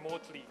content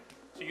remotely.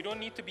 So you don't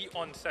need to be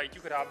on site.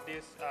 You could have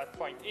this at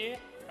point A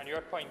and you're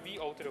at point B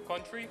out of the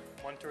country,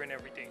 monitoring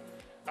everything.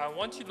 And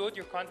once you load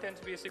your content,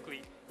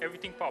 basically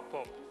everything pops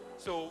up.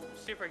 So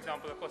say for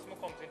example, a customer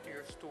comes into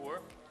your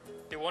store,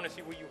 they want to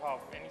see what you have,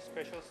 any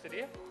specials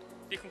today.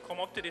 They can come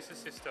up to this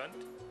assistant.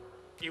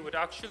 It would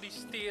actually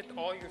state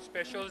all your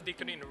specials. They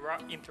can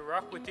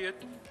interact with it.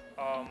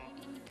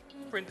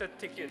 print a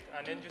ticket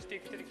and then just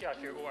take it to the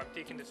cashier. Oh, I'm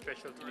taking the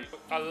special today.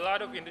 But a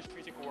lot of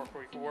industries you can work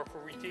for. You can work for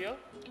retail,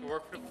 you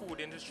work for the food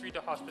industry,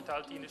 the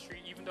hospitality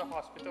industry, even the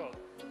hospital,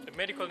 the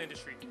medical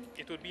industry.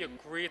 It would be a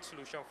great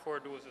solution for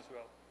those as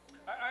well.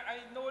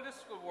 I know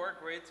this will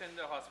work great in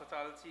the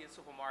hospitality and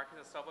supermarkets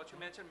and stuff, but you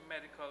mentioned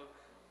medical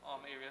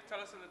area. Tell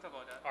us a little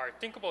about that. All right,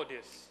 think about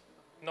this.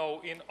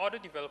 Now, in other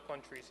developed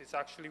countries, it's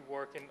actually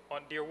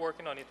they're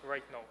working on it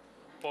right now.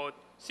 But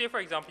say, for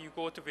example, you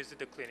go to visit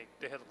the clinic,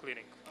 the health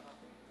clinic,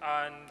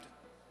 and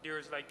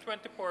there's like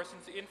 20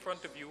 persons in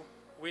front of you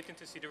waiting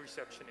to see the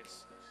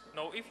receptionist.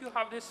 Now, if you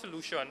have this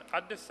solution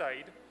at the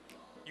side,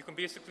 you can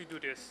basically do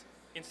this.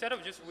 Instead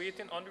of just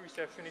waiting on the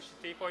receptionist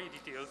to take all your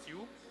details,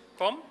 you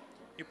come,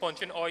 you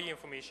punch in all your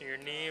information, your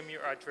name,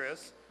 your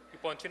address, you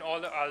punch in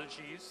all the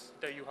allergies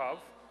that you have,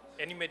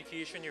 any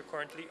medication you're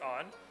currently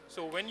on.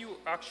 So when you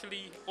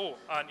actually,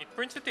 and it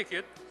prints a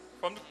ticket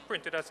from the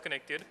printer that's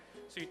connected.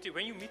 So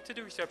when you meet to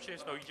the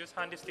receptionist now, you just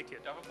hand this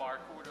ticket. Do you have a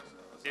barcode or something?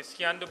 They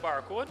scan the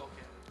barcode,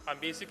 and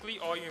basically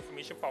all your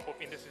information pop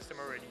up in the system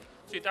already.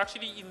 So it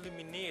actually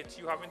eliminates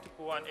you having to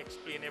go and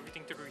explain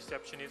everything to the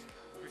receptionist.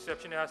 The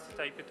receptionist has to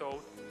type it out,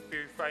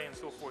 verify, and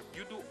so forth.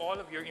 You do all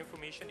of your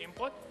information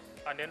input,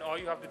 and then all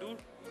you have to do,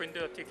 print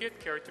the ticket,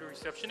 carry it to the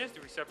receptionist.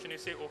 The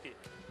receptionist say, okay,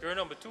 you're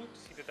number 2 to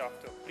see the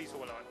doctor. Please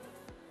hold on.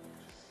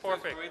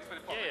 Perfect. Great for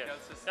the public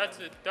health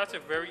system. That's a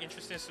very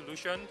interesting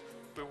solution.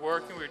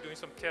 We're doing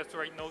some tests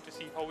right now to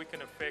see how we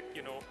can affect,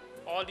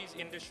 all these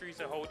industries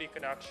and how they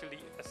can actually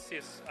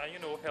assist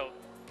and, help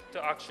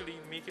to actually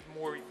make it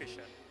more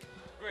efficient.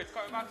 Great.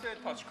 Coming back to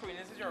the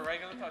touchscreen, is it your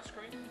regular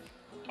touchscreen?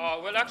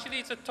 Well, actually,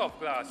 it's a tough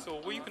glass. So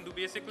what you can do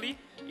basically,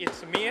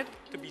 it's made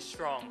to be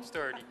strong,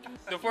 sturdy.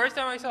 The first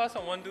time I saw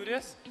someone do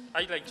this,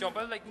 I jump.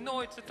 I was like,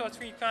 no, it's a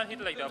touchscreen. You can't hit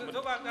it like that.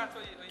 But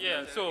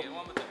yeah. So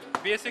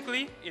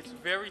basically, it's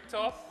very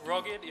tough,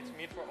 rugged. It's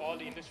made for all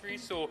the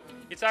industries. So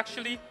it's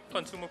actually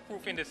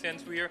consumer-proof in the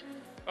sense where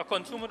a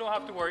consumer don't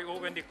have to worry. Oh,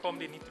 when they come,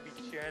 they need to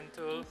be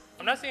gentle.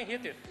 I'm not saying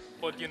hit it,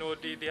 but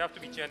they have to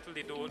be gentle.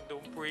 They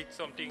don't break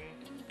something,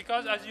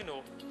 because as you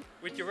know,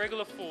 with your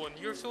regular phone,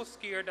 you're so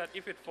scared that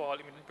if it falls,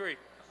 it will break.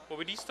 But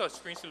with this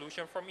touchscreen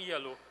solution from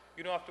ELO,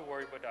 you don't have to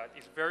worry about that.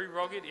 It's very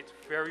rugged, it's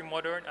very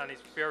modern, and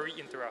it's very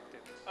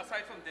interactive.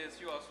 Aside from this,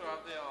 you also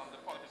have the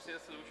point-of-sale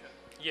solution.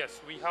 Yes,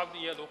 we have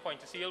the ELO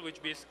point-of-sale,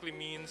 which basically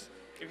means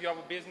if you have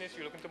a business,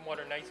 you're looking to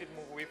modernize it,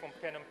 move away from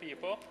pen and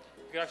paper,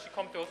 you can actually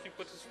come to us, we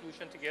put the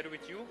solution together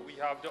with you. We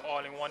have the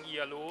all-in-one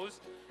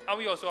ELOs, and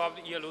we also have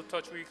the ELO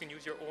Touch where you can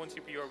use your own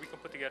CPU, or we can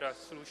put together a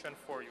solution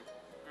for you.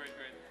 Great.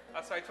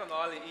 Aside from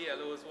all the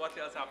ELOs, what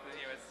else happening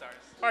here at STARS?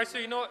 All right, so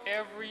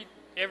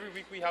every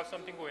week we have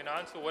something going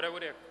on. So what I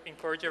would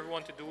encourage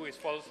everyone to do is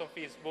follow us on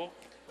Facebook,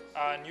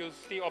 and you'll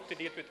stay up to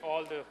date with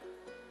all the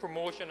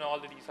promotion and all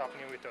that is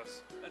happening with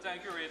us.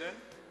 Thank you, Raiden.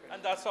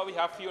 And that's all we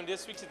have for you in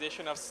this week's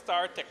edition of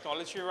Star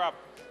Technology Wrap.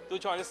 Do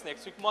join us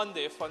next week,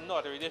 Monday, for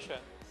another edition.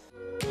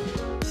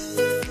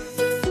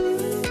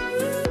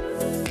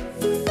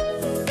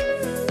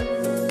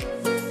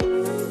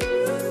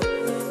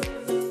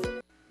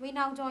 We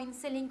now join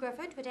Celine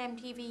Griffith with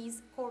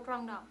MTV's Court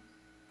Roundup.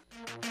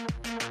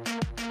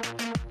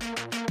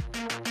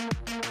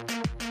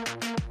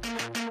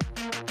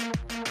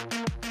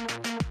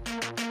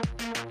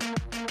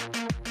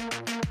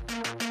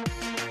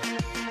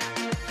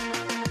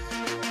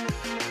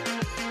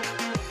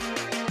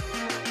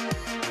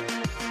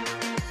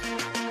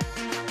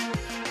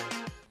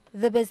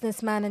 The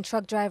businessman and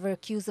truck driver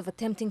accused of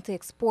attempting to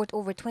export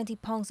over 20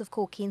 pounds of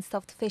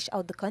cocaine-stuffed fish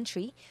out the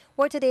country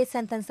were today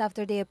sentenced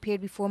after they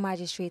appeared before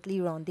Magistrate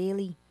Leron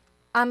Daly.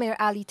 Amir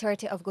Ali,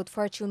 30 of Good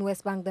Fortune,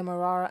 West Bank,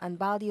 Demerara, and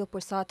Baldio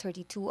Prasad,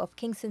 32 of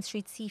Kingston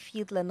Street,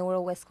 Seafield,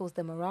 Lenora, West Coast,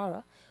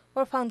 Demerara,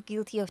 were found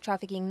guilty of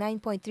trafficking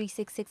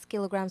 9.366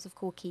 kilograms of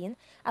cocaine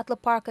at Le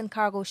Parc and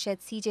Cargo Shed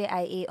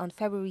CJIA on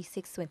February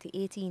 6,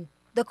 2018.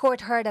 The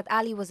court heard that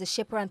Ali was the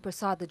shipper and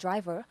Prasad the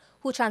driver,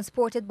 who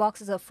transported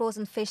boxes of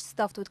frozen fish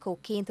stuffed with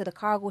cocaine to the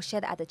cargo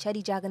shed at the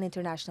Chedijagan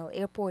International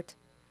Airport.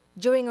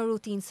 During a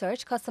routine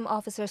search, custom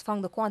officers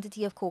found the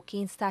quantity of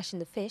cocaine stashed in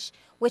the fish,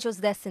 which was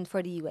destined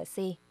for the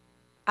USA.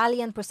 Ali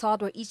and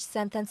Prasad were each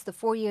sentenced to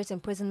 4 years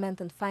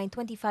imprisonment and fined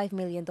 $25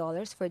 million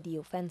for the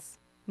offense.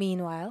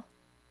 Meanwhile,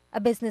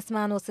 a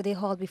businessman was today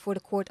hauled before the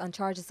court on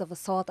charges of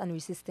assault and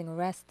resisting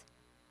arrest.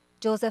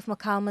 Joseph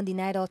McCalman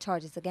denied all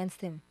charges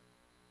against him.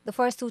 The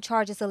first 2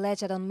 charges allege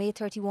that on May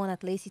 31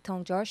 at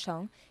Laceytown,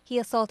 Georgetown, he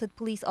assaulted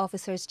police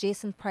officers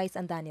Jason Price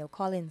and Daniel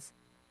Collins.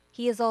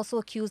 He is also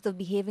accused of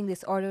behaving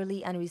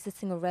disorderly and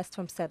resisting arrest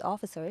from said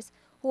officers,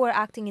 who were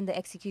acting in the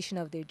execution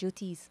of their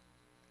duties.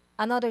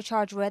 Another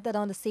charge read that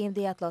on the same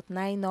day at Lot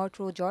 9 North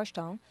Road,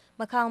 Georgetown,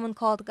 McCalman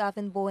called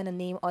Gavin Bowen a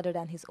name other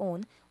than his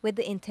own, with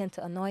the intent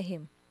to annoy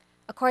him.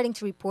 According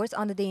to reports,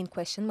 on the day in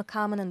question,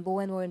 McCalman and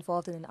Bowen were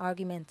involved in an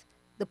argument.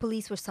 The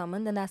police were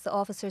summoned, and as the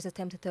officers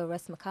attempted to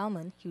arrest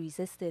McCalman, he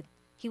resisted.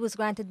 He was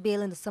granted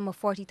bail in the sum of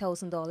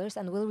 $40,000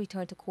 and will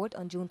return to court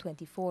on June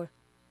 24.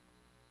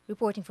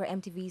 Reporting for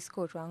MTV's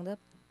Court Roundup,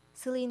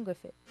 Celine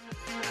Griffith.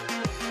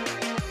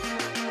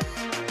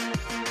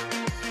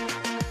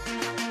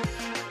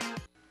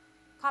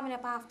 Coming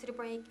up after the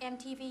break,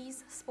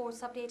 MTV's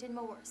Sports Update and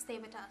more. Stay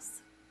with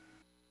us.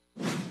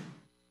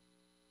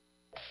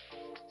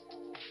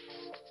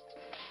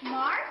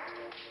 Mark?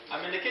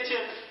 I'm in the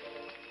kitchen.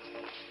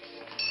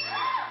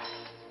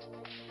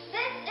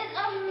 This is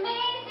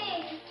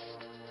amazing!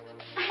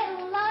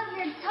 I love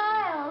your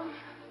tiles.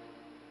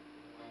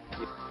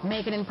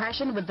 Make an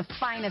impression with the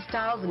finest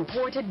tiles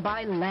imported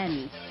by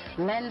Lens.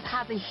 Lens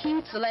has a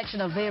huge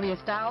selection of various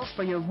tiles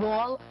for your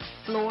wall,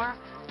 floor,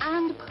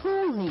 and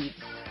pool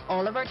needs.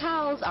 All of our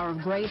tiles are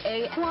of grade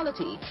A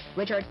quality,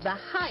 which are the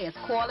highest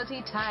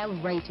quality tile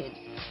rated.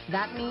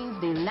 That means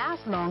they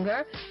last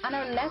longer and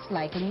are less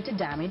likely to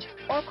damage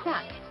or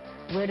crack.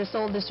 We're the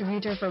sole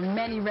distributor for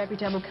many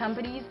reputable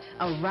companies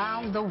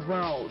around the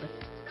world.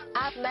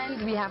 At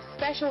Lens, we have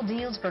special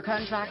deals for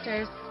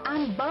contractors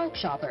and bulk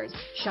shoppers.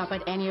 Shop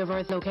at any of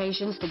our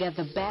locations to get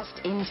the best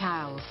in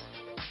tiles.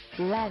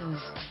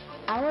 Lens,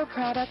 our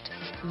product,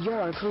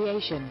 your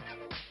creation.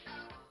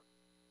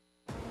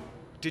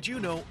 Did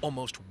you know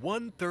almost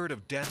 1/3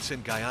 of deaths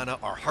in Guyana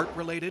are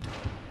heart-related?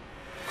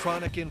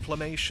 Chronic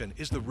inflammation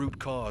is the root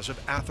cause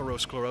of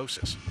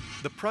atherosclerosis,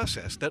 the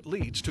process that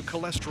leads to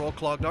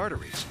cholesterol-clogged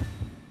arteries.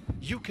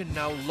 You can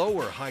now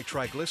lower high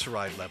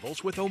triglyceride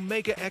levels with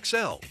Omega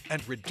XL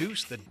and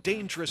reduce the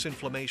dangerous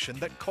inflammation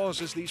that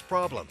causes these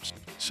problems.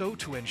 So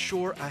to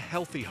ensure a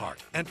healthy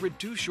heart and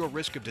reduce your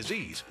risk of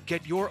disease,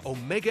 get your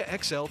Omega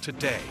XL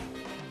today.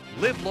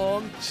 Live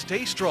long,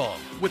 stay strong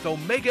with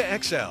Omega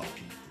XL.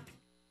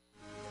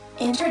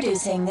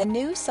 Introducing the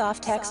new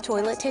Softex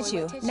toilet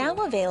tissue, now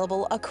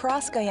available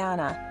across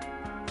Guyana.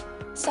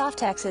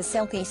 Softex is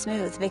silky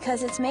smooth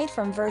because it's made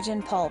from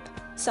virgin pulp.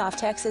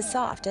 Softex is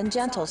soft and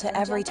gentle to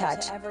every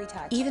touch.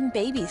 Even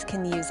babies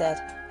can use it.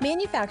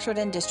 Manufactured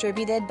and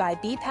distributed by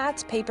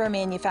BPAT's Paper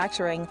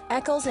Manufacturing,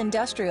 Eccles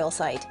Industrial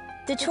Site.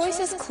 The choice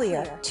is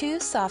clear.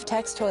 Choose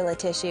Softex toilet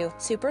tissue.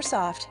 Super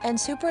soft and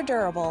super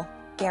durable.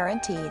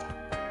 Guaranteed.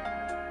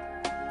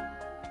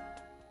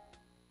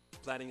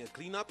 Planning a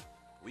cleanup?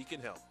 We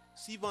can help.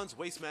 Sevon's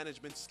Waste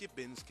Management skip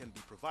bins can be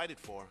provided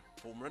for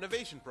home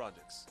renovation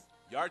projects,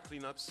 yard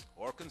cleanups,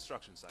 or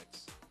construction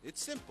sites.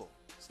 It's simple.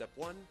 Step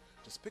 1,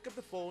 just pick up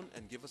the phone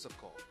and give us a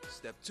call.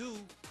 Step 2,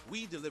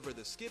 we deliver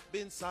the skip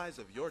bin size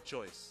of your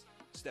choice.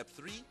 Step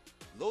 3,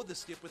 load the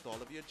skip with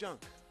all of your junk.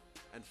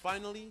 And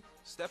finally,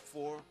 step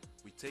 4,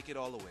 we take it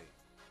all away.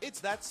 It's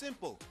that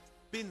simple.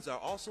 Bins are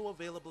also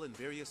available in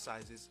various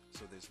sizes,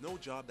 so there's no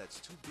job that's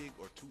too big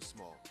or too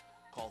small.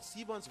 Call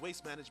Sevon's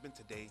Waste Management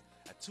today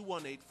at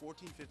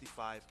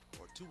 218-1455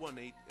 or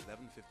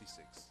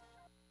 218-1156.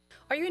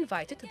 Are you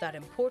invited to that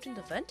important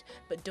event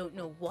but don't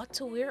know what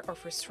to wear or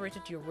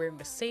frustrated you're wearing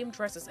the same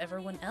dress as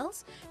everyone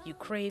else? You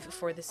crave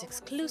for this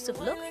exclusive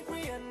look?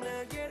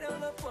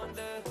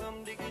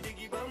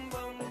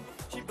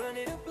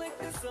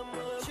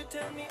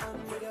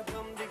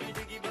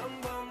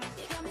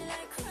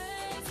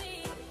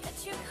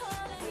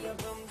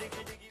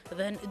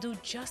 Then do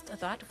just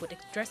that with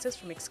dresses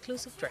from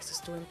Exclusive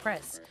Dresses to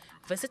Impress.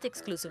 Visit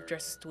Exclusive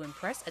Dresses to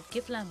Impress at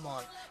Giftland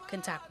Mall.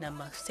 Contact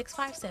number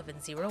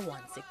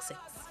 657-0166.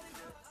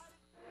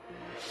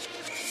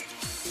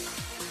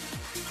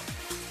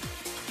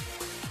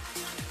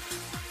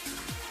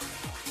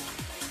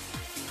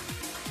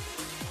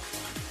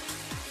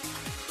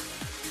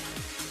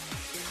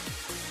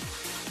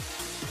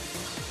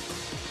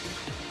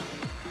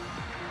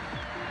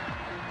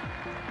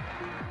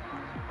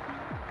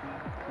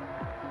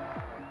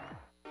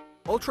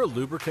 Ultra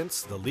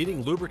Lubricants, the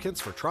leading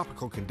lubricants for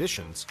tropical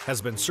conditions, has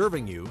been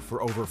serving you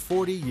for over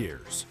 40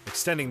 years,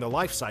 extending the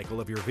life cycle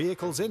of your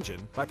vehicle's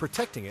engine by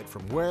protecting it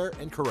from wear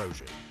and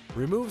corrosion,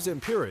 removes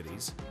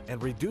impurities,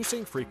 and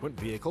reducing frequent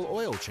vehicle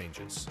oil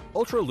changes.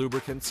 Ultra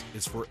Lubricants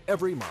is for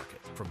every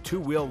market, from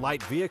two-wheel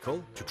light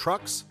vehicle to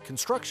trucks,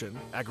 construction,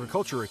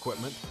 agriculture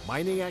equipment,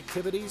 mining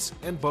activities,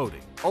 and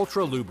boating.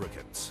 Ultra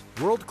Lubricants,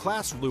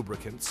 world-class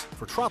lubricants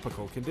for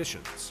tropical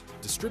conditions,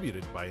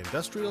 distributed by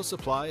Industrial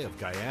Supply of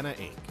Guyana,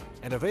 Inc.,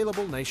 and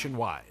available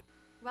nationwide.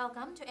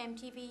 Welcome to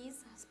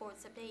MTV's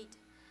Sports Update.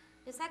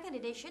 The second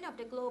edition of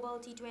the Global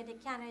T20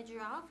 Canada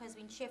Giraffe has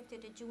been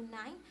shifted to June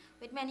 9,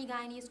 with many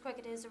Guyanese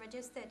cricketers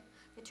registered.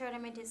 The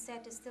tournament is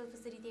set to still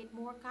facilitate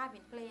more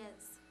Caribbean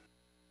players.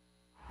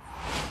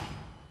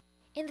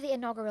 In the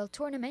inaugural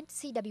tournament,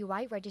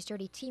 CWI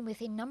registered a team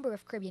with a number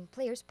of Caribbean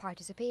players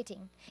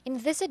participating. In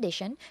this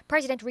edition,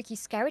 President Ricky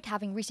Skerritt,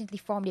 having recently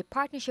formed a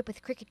partnership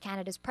with Cricket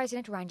Canada's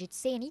President Ranjit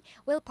Saini,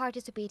 will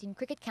participate in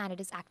Cricket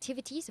Canada's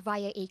activities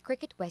via a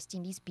Cricket West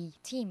Indies B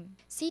team.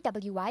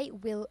 CWI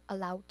will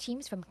allow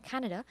teams from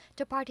Canada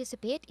to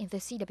participate in the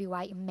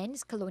CWI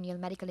Men's Colonial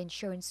Medical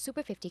Insurance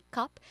Super 50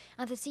 Cup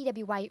and the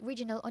CWI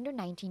Regional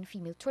Under-19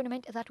 Female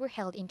Tournament that were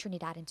held in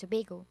Trinidad and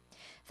Tobago.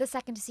 The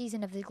second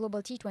season of the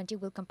Global T20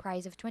 will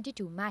comprise of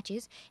 22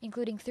 matches,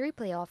 including 3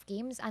 playoff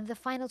games, and the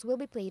finals will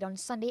be played on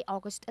Sunday,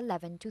 August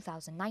 11,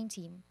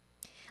 2019.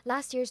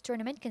 Last year's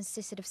tournament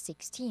consisted of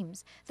 6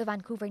 teams: the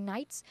Vancouver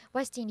Knights,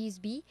 West Indies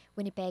B,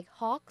 Winnipeg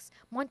Hawks,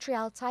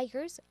 Montreal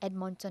Tigers,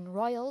 Edmonton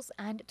Royals,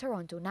 and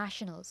Toronto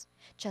Nationals.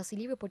 Chelsea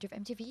Lee, reporter of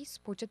MTV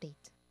Sports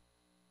Update.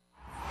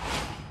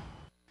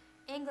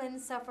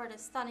 England suffered a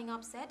stunning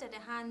upset at the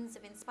hands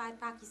of inspired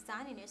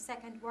Pakistan in their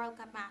second World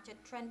Cup match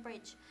at Trent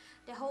Bridge.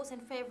 The hosts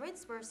and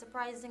favourites were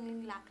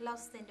surprisingly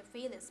lacklustre in the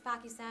field as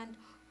Pakistan,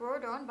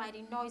 roared on by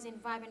the noisy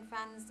and vibrant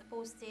fans,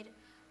 posted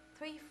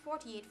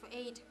 348 for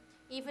 8.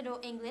 Even though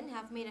England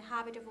have made a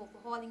habit of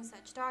overhauling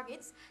such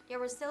targets, they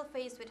were still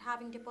faced with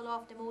having to pull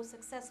off the most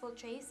successful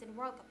chase in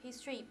World Cup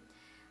history.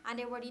 And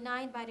they were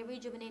denied by the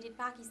rejuvenated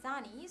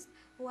Pakistanis,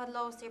 who had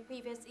lost their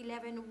previous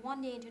 11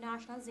 one-day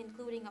internationals,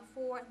 including a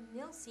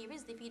 4-0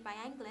 series defeat by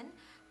England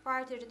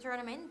prior to the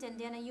tournament and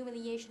then a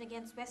humiliation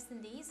against West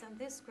Indies on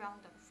this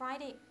ground on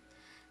Friday.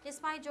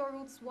 Despite Joe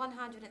Root's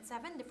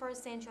 107, the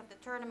first century of the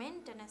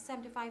tournament, and a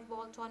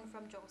 75-ball ton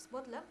from Jos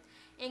Buttler,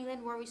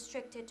 England were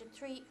restricted to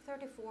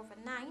 334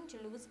 for 9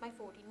 to lose by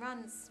 14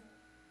 runs.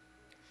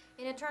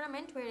 In a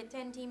tournament where the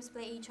 10 teams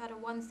play each other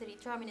once to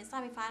determine the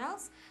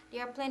semi-finals,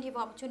 there are plenty of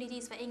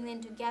opportunities for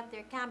England to get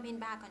their campaign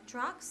back on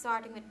track,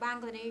 starting with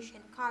Bangladesh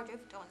and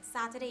Cardiff on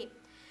Saturday.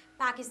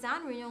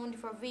 Pakistan, renowned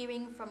for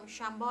veering from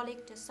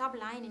shambolic to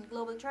sublime in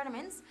global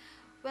tournaments,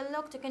 will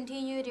look to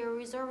continue their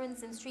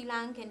resurgence in Sri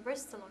Lanka and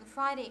Bristol on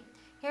Friday.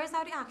 Here's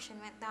how the action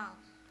went down.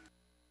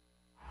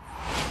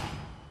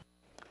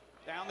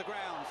 Down the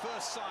ground,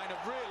 first sign of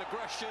real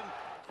aggression.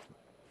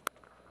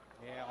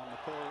 Yeah, on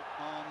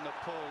the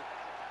pull.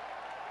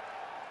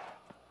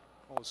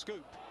 Or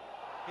scoop.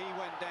 He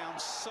went down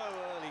so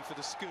early for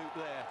the scoop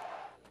there.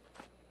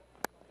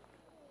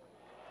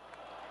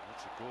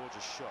 That's a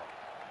gorgeous shot.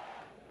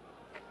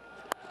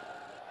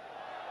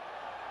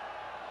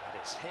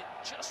 And it's hit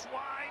just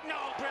wide. No,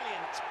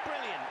 brilliant,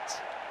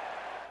 brilliant.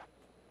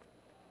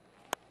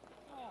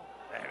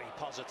 Very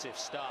positive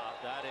start.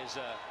 That is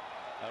a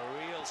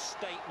real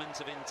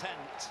statement of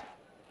intent.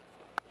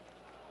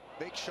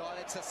 Big shot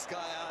at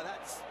Saskaya.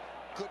 That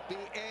could be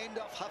end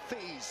of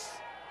Hafiz.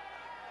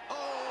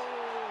 Oh!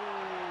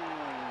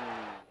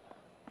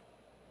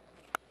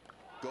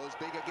 Goes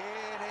big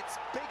again. It's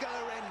bigger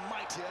and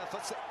mightier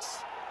for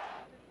 6.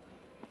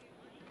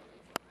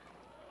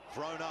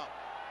 Thrown up.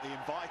 He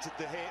invited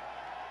the hit.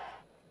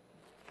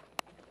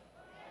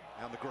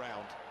 Down the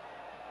ground.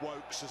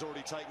 Wokes has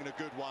already taken a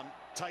good one.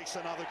 Takes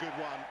another good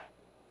one.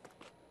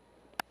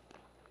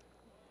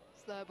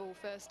 Slow ball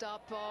first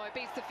up. Oh, it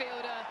beats the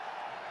fielder.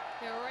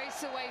 He'll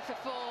race away for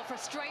 4.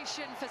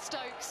 Frustration for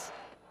Stokes.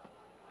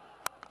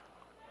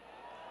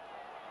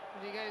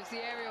 And he goes the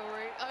aerial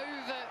route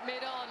over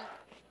mid-on.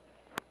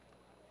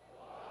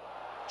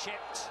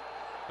 Chipped,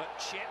 but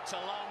chipped a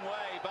long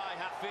way by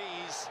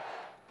Hafiz.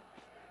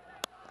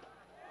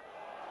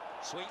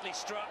 Sweetly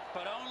struck,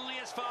 but only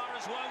as far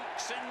as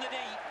Wokes in the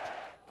deep.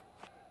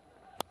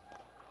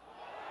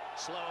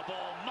 Slower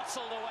ball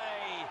muscled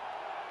away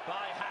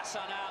by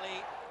Hassan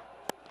Ali.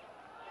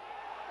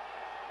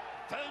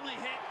 Firmly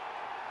hit.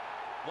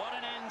 What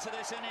an end to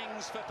this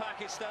innings for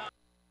Pakistan.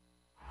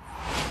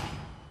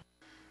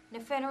 The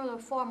funeral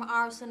of former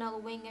Arsenal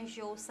winger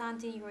Joe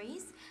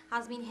Santini-Ruiz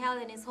has been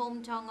held in his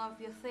hometown of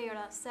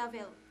Uthera,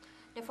 Seville.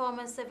 The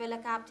former Sevilla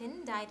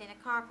captain died in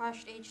a car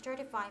crash at age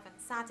 35 on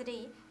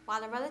Saturday,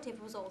 while a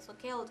relative was also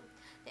killed.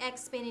 The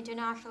ex-Spain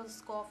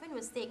international's coffin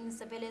was taken to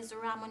Sevilla's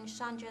Ramon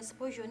Sanchez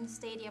Pujol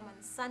Stadium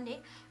on Sunday,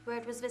 where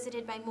it was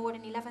visited by more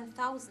than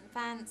 11,000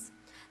 fans.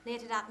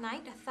 Later that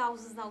night,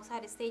 thousands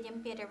outside the stadium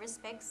paid their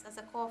respects as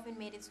the coffin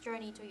made its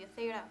journey to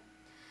Uthera.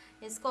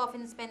 His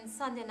coffin spent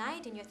Sunday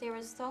night in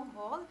Uthera's town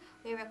hall,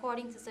 where,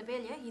 according to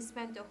Sevilla, he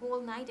spent the whole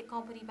night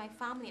accompanied by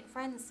family and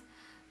friends.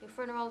 The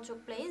funeral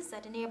took place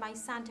at the nearby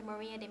Santa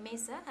Maria de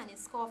Mesa, and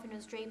his coffin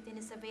was draped in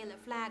the Sevilla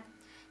flag.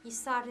 He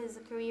started his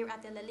career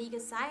at the La Liga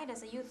side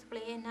as a youth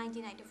player in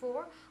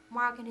 1994,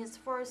 marking his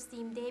first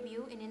team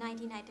debut in the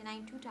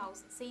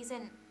 1999-2000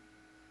 season.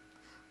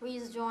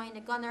 Ruiz joined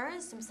the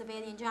Gunners from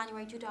Sevilla in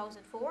January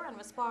 2004 and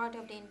was part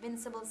of the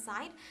invincible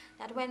side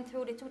that went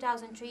through the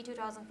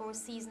 2003-2004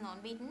 season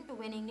unbeaten,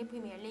 winning the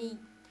Premier League.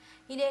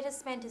 He later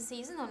spent his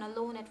season on a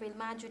loan at Real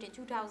Madrid in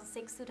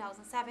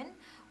 2006-2007,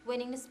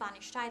 winning the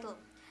Spanish title.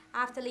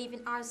 After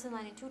leaving Arsenal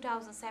in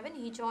 2007,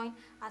 he joined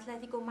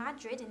Atletico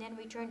Madrid and then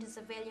returned to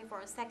Sevilla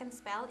for a second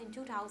spell in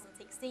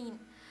 2016.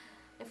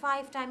 The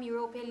 5-time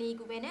Europa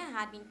League winner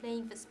had been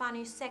playing for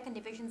Spanish second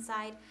division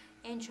side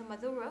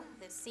Extremadura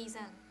this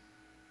season.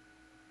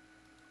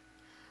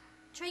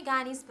 3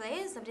 Guyanese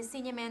players of the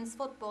senior men's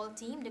football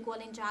team, the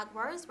Golden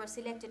Jaguars, were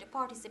selected to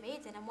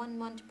participate in a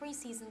 1-month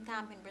pre-season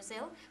camp in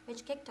Brazil,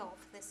 which kicked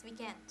off this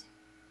weekend.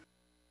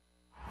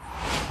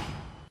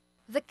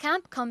 The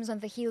camp comes on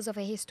the heels of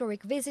a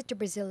historic visit to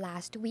Brazil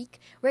last week,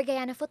 where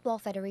Guyana Football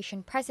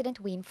Federation President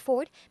Wayne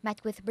Ford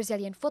met with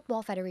Brazilian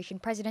Football Federation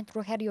President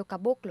Rogério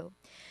Caboclo.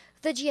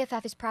 The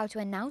GFF is proud to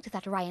announce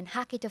that Ryan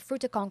Hackett of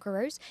Fruta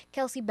Conquerors,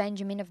 Kelsey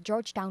Benjamin of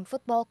Georgetown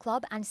Football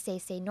Club, and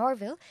Cece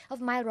Norville of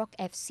Mile Rock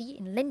FC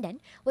in Linden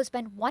will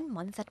spend 1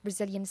 month at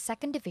Brazilian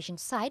second division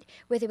side,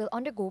 where they will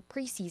undergo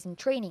pre-season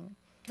training.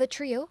 The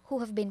trio, who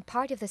have been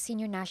part of the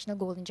senior national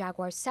Golden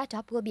Jaguars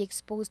setup, will be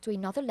exposed to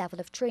another level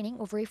of training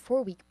over a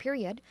 4-week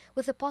period,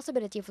 with the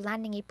possibility of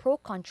landing a pro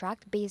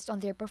contract based on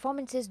their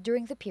performances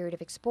during the period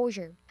of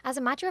exposure. As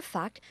a matter of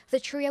fact, the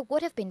trio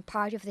would have been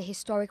part of the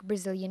historic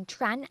Brazilian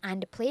Tran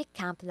and Play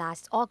camp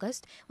last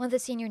August, when the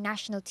senior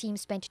national team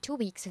spent 2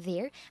 weeks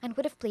there and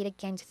would have played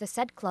against the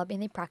said club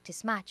in a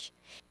practice match.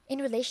 In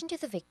relation to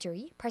the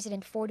victory,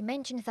 President Ford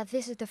mentioned that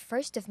this is the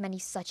first of many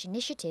such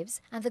initiatives,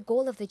 and the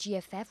goal of the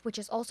GFF, which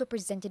is also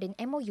presented in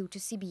MOU to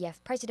CBF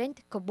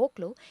President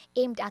Caboclo,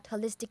 aimed at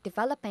holistic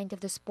development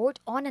of the sport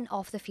on and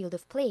off the field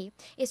of play,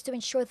 is to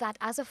ensure that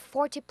as of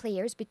 40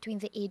 players between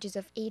the ages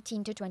of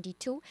 18 to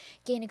 22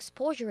 gain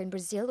exposure in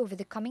Brazil over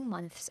the coming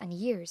months and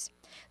years.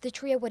 The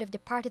trio would have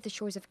departed the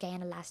shores of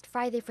Guyana last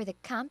Friday for the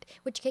camp,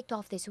 which kicked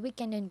off this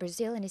weekend in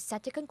Brazil and is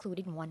set to conclude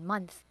in 1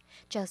 month.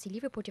 Chelsea Lee,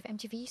 reporter of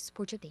MTV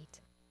Sports Update.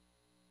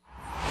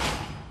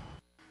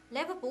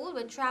 Liverpool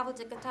will travel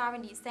to Qatar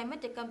in December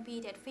to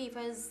compete at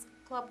FIFA's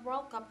Club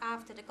World Cup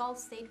after the Gulf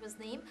state was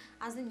named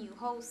as the new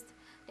host.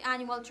 The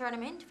annual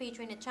tournament,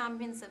 featuring the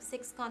champions of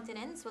 6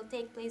 continents, will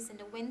take place in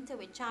the winter,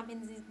 with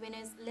Champions League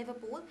winners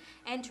Liverpool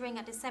entering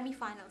at the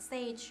semi-final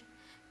stage.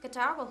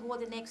 Qatar will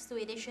hold the next 2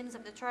 editions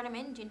of the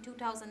tournament in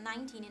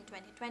 2019 and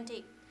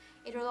 2020.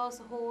 It will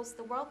also host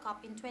the World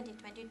Cup in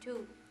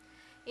 2022.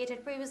 It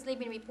had previously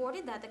been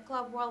reported that the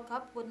Club World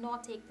Cup would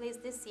not take place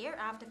this year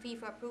after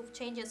FIFA approved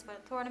changes for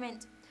the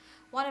tournament.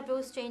 One of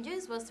those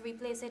changes was to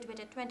replace it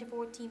with a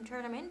 24-team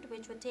tournament,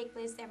 which would take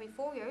place every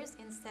 4 years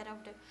instead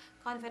of the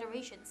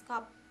Confederations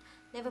Cup.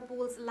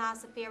 Liverpool's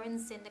last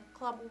appearance in the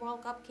Club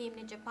World Cup came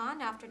in Japan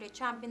after the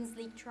Champions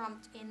League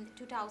trumped in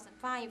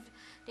 2005.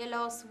 They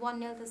lost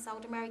 1-0 to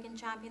South American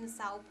champion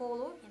Sao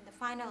Paulo in the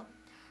final.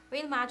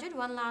 Real Madrid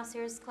won last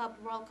year's Club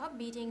World Cup,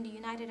 beating the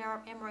United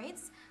Arab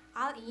Emirates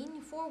Al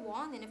Ain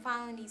 4-1 in the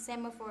final in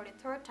December for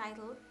the 3rd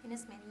title in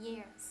as many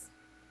years.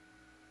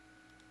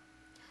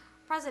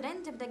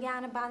 President of the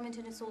Guyana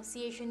Badminton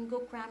Association,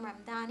 Gukram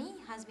Ramdani,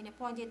 has been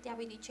appointed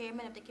Deputy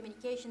Chairman of the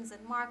Communications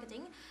and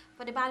Marketing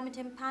for the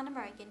Badminton Pan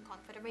American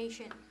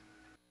Confederation.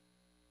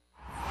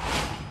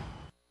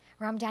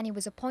 Ramdani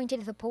was appointed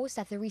to the post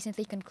at the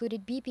recently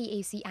concluded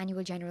BPAC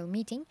Annual General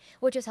Meeting,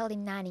 which was held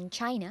in Nanning,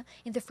 China,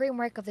 in the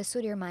framework of the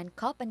Sudirman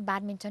Cup and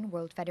Badminton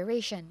World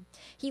Federation.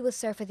 He will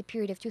serve for the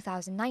period of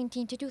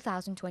 2019 to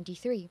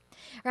 2023.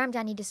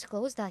 Ramdani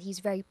disclosed that he is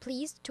very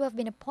pleased to have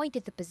been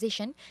appointed the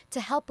position to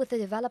help with the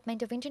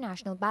development of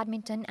international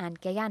badminton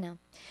and Guyana.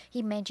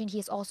 He mentioned he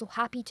is also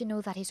happy to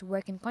know that his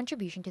work and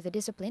contribution to the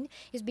discipline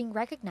is being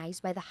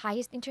recognized by the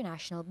highest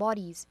international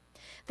bodies.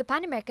 The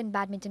Pan American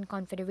Badminton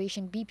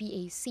Confederation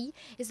BPAC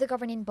is the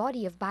governing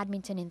body of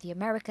badminton in the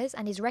Americas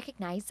and is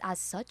recognized as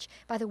such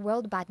by the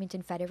World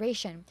Badminton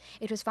Federation.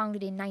 It was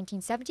founded in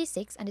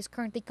 1976 and is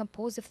currently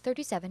composed of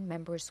 37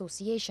 member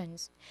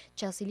associations.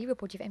 Chelsea Lee,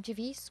 reporter of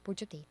MTV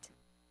Sports Update.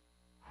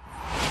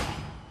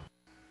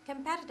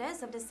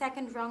 Competitors of the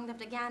 2nd round of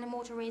the Guyana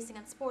Motor Racing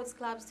and Sports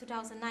Club's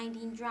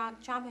 2019 Drag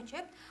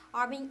Championship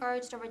are being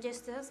urged to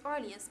register as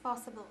early as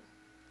possible.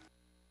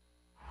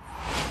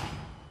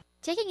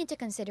 Taking into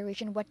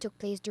consideration what took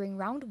place during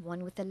Round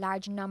 1 with the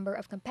large number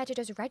of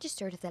competitors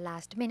registered at the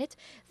last minute,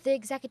 the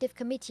Executive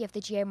Committee of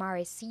the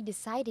GMRSC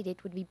decided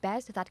it would be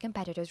best that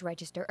competitors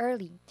register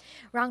early.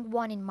 Round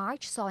 1 in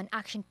March saw an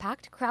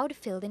action-packed,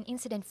 crowd-filled and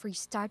incident-free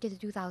start to the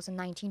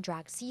 2019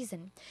 drag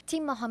season.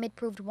 Team Mohammed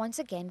proved once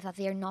again that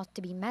they are not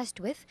to be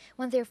messed with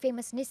when their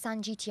famous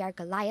Nissan GTR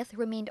Goliath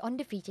remained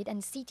undefeated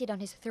and seated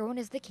on his throne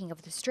as the king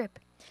of the strip.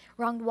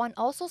 Round 1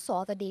 also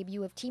saw the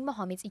debut of Team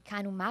Mohammed's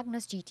Ikanu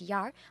Magnus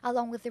GTR,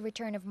 along with the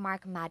return of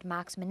Mark Mad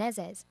Max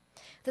Menezes.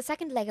 The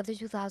second leg of the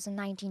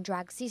 2019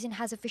 drag season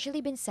has officially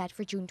been set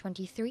for June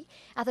 23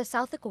 at the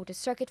South Dakota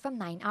Circuit from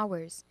 9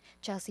 hours.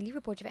 Chelsea Lee,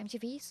 reporter of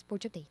MTV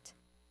Sports Update.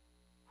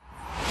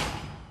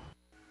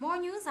 More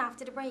news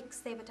after the break.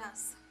 Stay with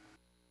us.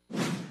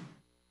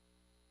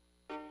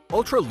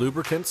 Ultra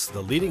Lubricants,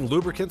 the leading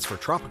lubricants for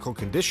tropical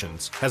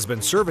conditions, has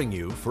been serving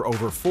you for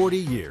over 40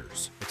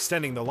 years,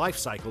 extending the life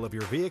cycle of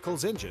your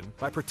vehicle's engine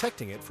by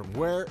protecting it from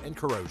wear and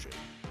corrosion,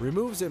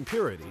 removes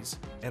impurities,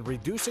 and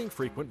reducing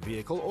frequent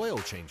vehicle oil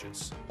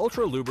changes.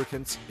 Ultra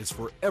Lubricants is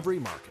for every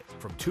market,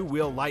 from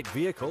two-wheel light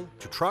vehicle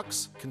to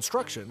trucks,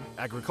 construction,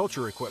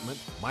 agriculture equipment,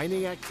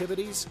 mining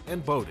activities,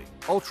 and boating.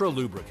 Ultra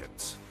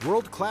Lubricants,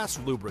 world-class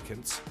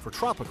lubricants for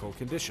tropical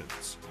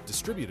conditions,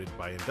 distributed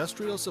by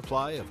Industrial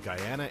Supply of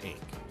Guyana, Inc.,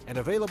 and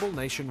available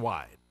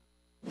nationwide.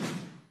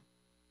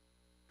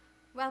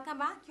 Welcome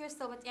back. You're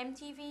still with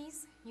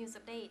MTV's News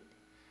Update.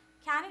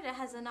 Canada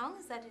has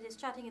announced that it is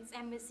shutting its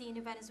embassy in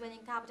the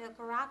Venezuelan capital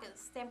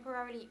Caracas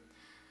temporarily.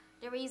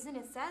 The reason,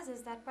 it says,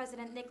 is that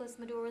President Nicolas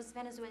Maduro's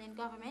Venezuelan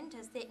government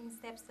has taken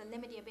steps to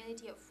limit the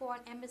ability of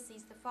foreign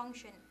embassies to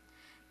function.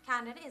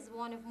 Canada is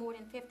one of more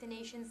than 50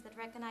 nations that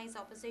recognize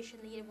opposition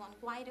leader Juan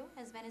Guaido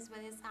as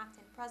Venezuela's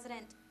acting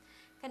president.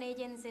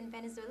 Canadians in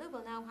Venezuela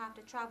will now have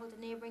to travel to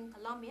neighboring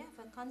Colombia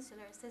for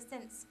consular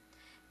assistance.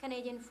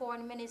 Canadian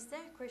Foreign Minister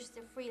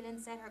Chrystia Freeland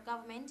said her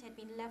government had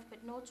been left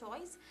with no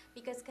choice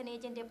because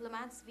Canadian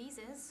diplomats'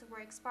 visas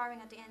were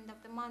expiring at the end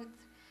of the month.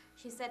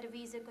 She said the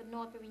visa could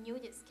not be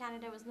renewed as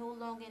Canada was no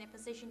longer in a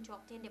position to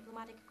obtain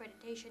diplomatic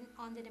accreditation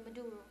under the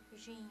Maduro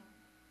regime.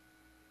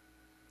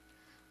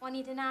 On the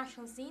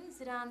international scene,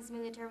 Sudan's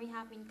military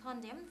have been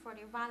condemned for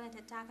their violent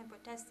attack on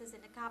protesters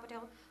in the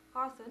capital,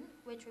 Khartoum,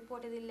 which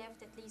reportedly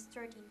left at least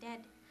 13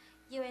 dead.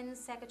 UN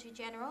Secretary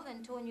General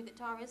Antonio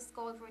Guterres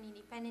called for an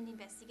independent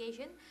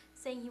investigation,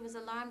 saying he was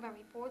alarmed by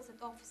reports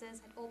that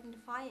officers had opened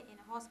fire in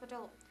a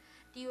hospital.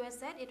 The US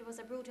said it was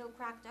a brutal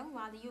crackdown,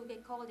 while the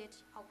UK called it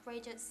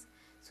outrageous.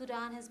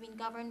 Sudan has been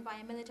governed by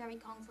a military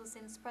council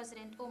since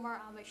President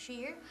Omar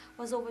al-Bashir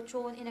was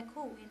overthrown in a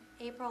coup in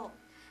April.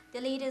 The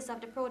leaders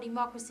of the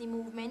pro-democracy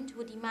movement,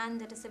 who demand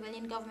that a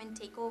civilian government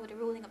take over the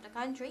ruling of the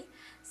country,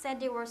 said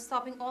they were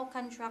stopping all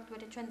contact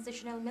with the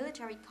transitional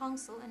military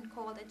council and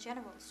called a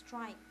general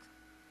strike.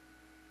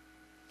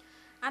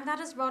 And that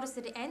has brought us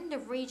to the end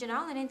of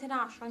regional and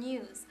international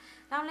news.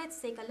 Now let's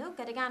take a look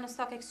at the Ghana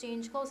Stock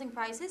Exchange closing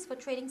prices for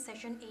trading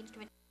session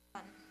 821.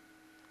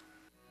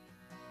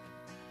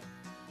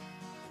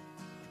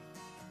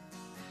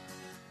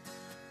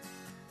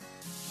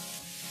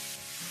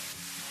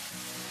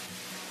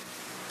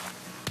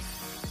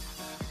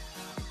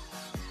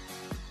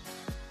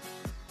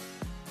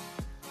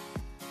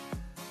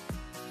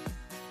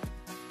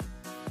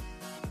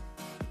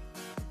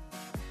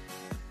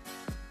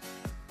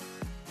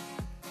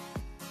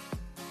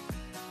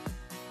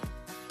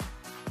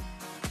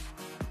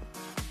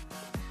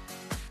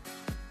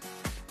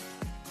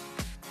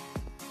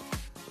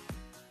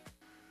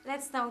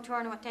 Let's now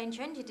turn our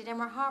attention to the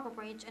Denver Harbor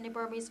Bridge and the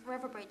Berbice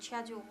River Bridge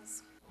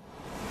schedules.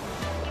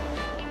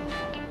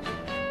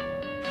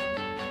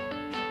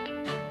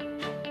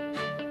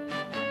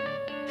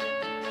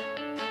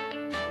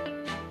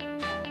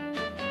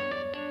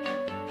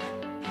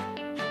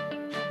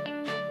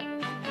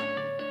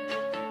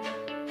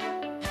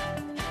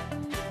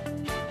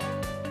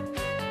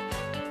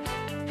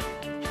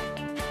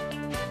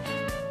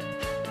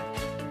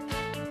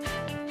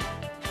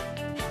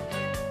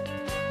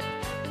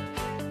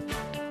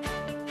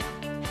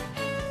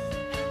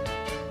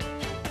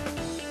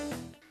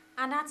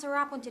 And that's a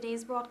wrap on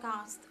today's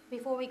broadcast.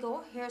 Before we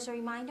go, here's a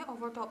reminder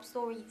of our top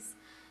stories.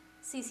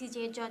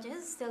 CCJ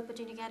judges still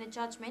putting together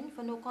judgment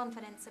for no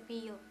confidence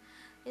appeal.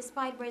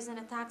 Despite brazen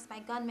attacks by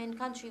gunmen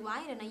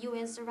countrywide and a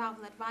U.S.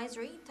 arrival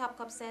advisory,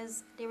 Topcop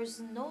says there is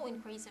no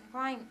increase in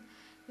crime.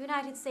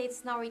 United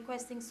States now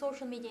requesting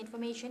social media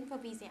information for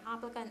visa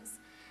applicants.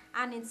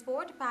 And in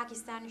sport,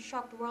 Pakistan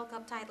shocked World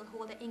Cup title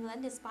holder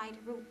England despite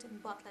Root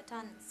and Butler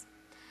tons.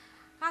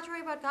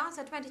 Catch-up broadcast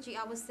at 23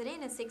 hours today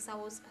and at 6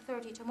 hours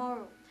 30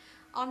 tomorrow.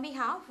 On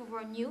behalf of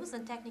our news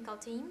and technical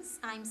teams,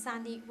 I'm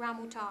Sandy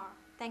Ramutar.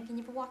 Thanking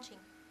you for watching.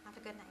 Have a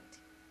good night.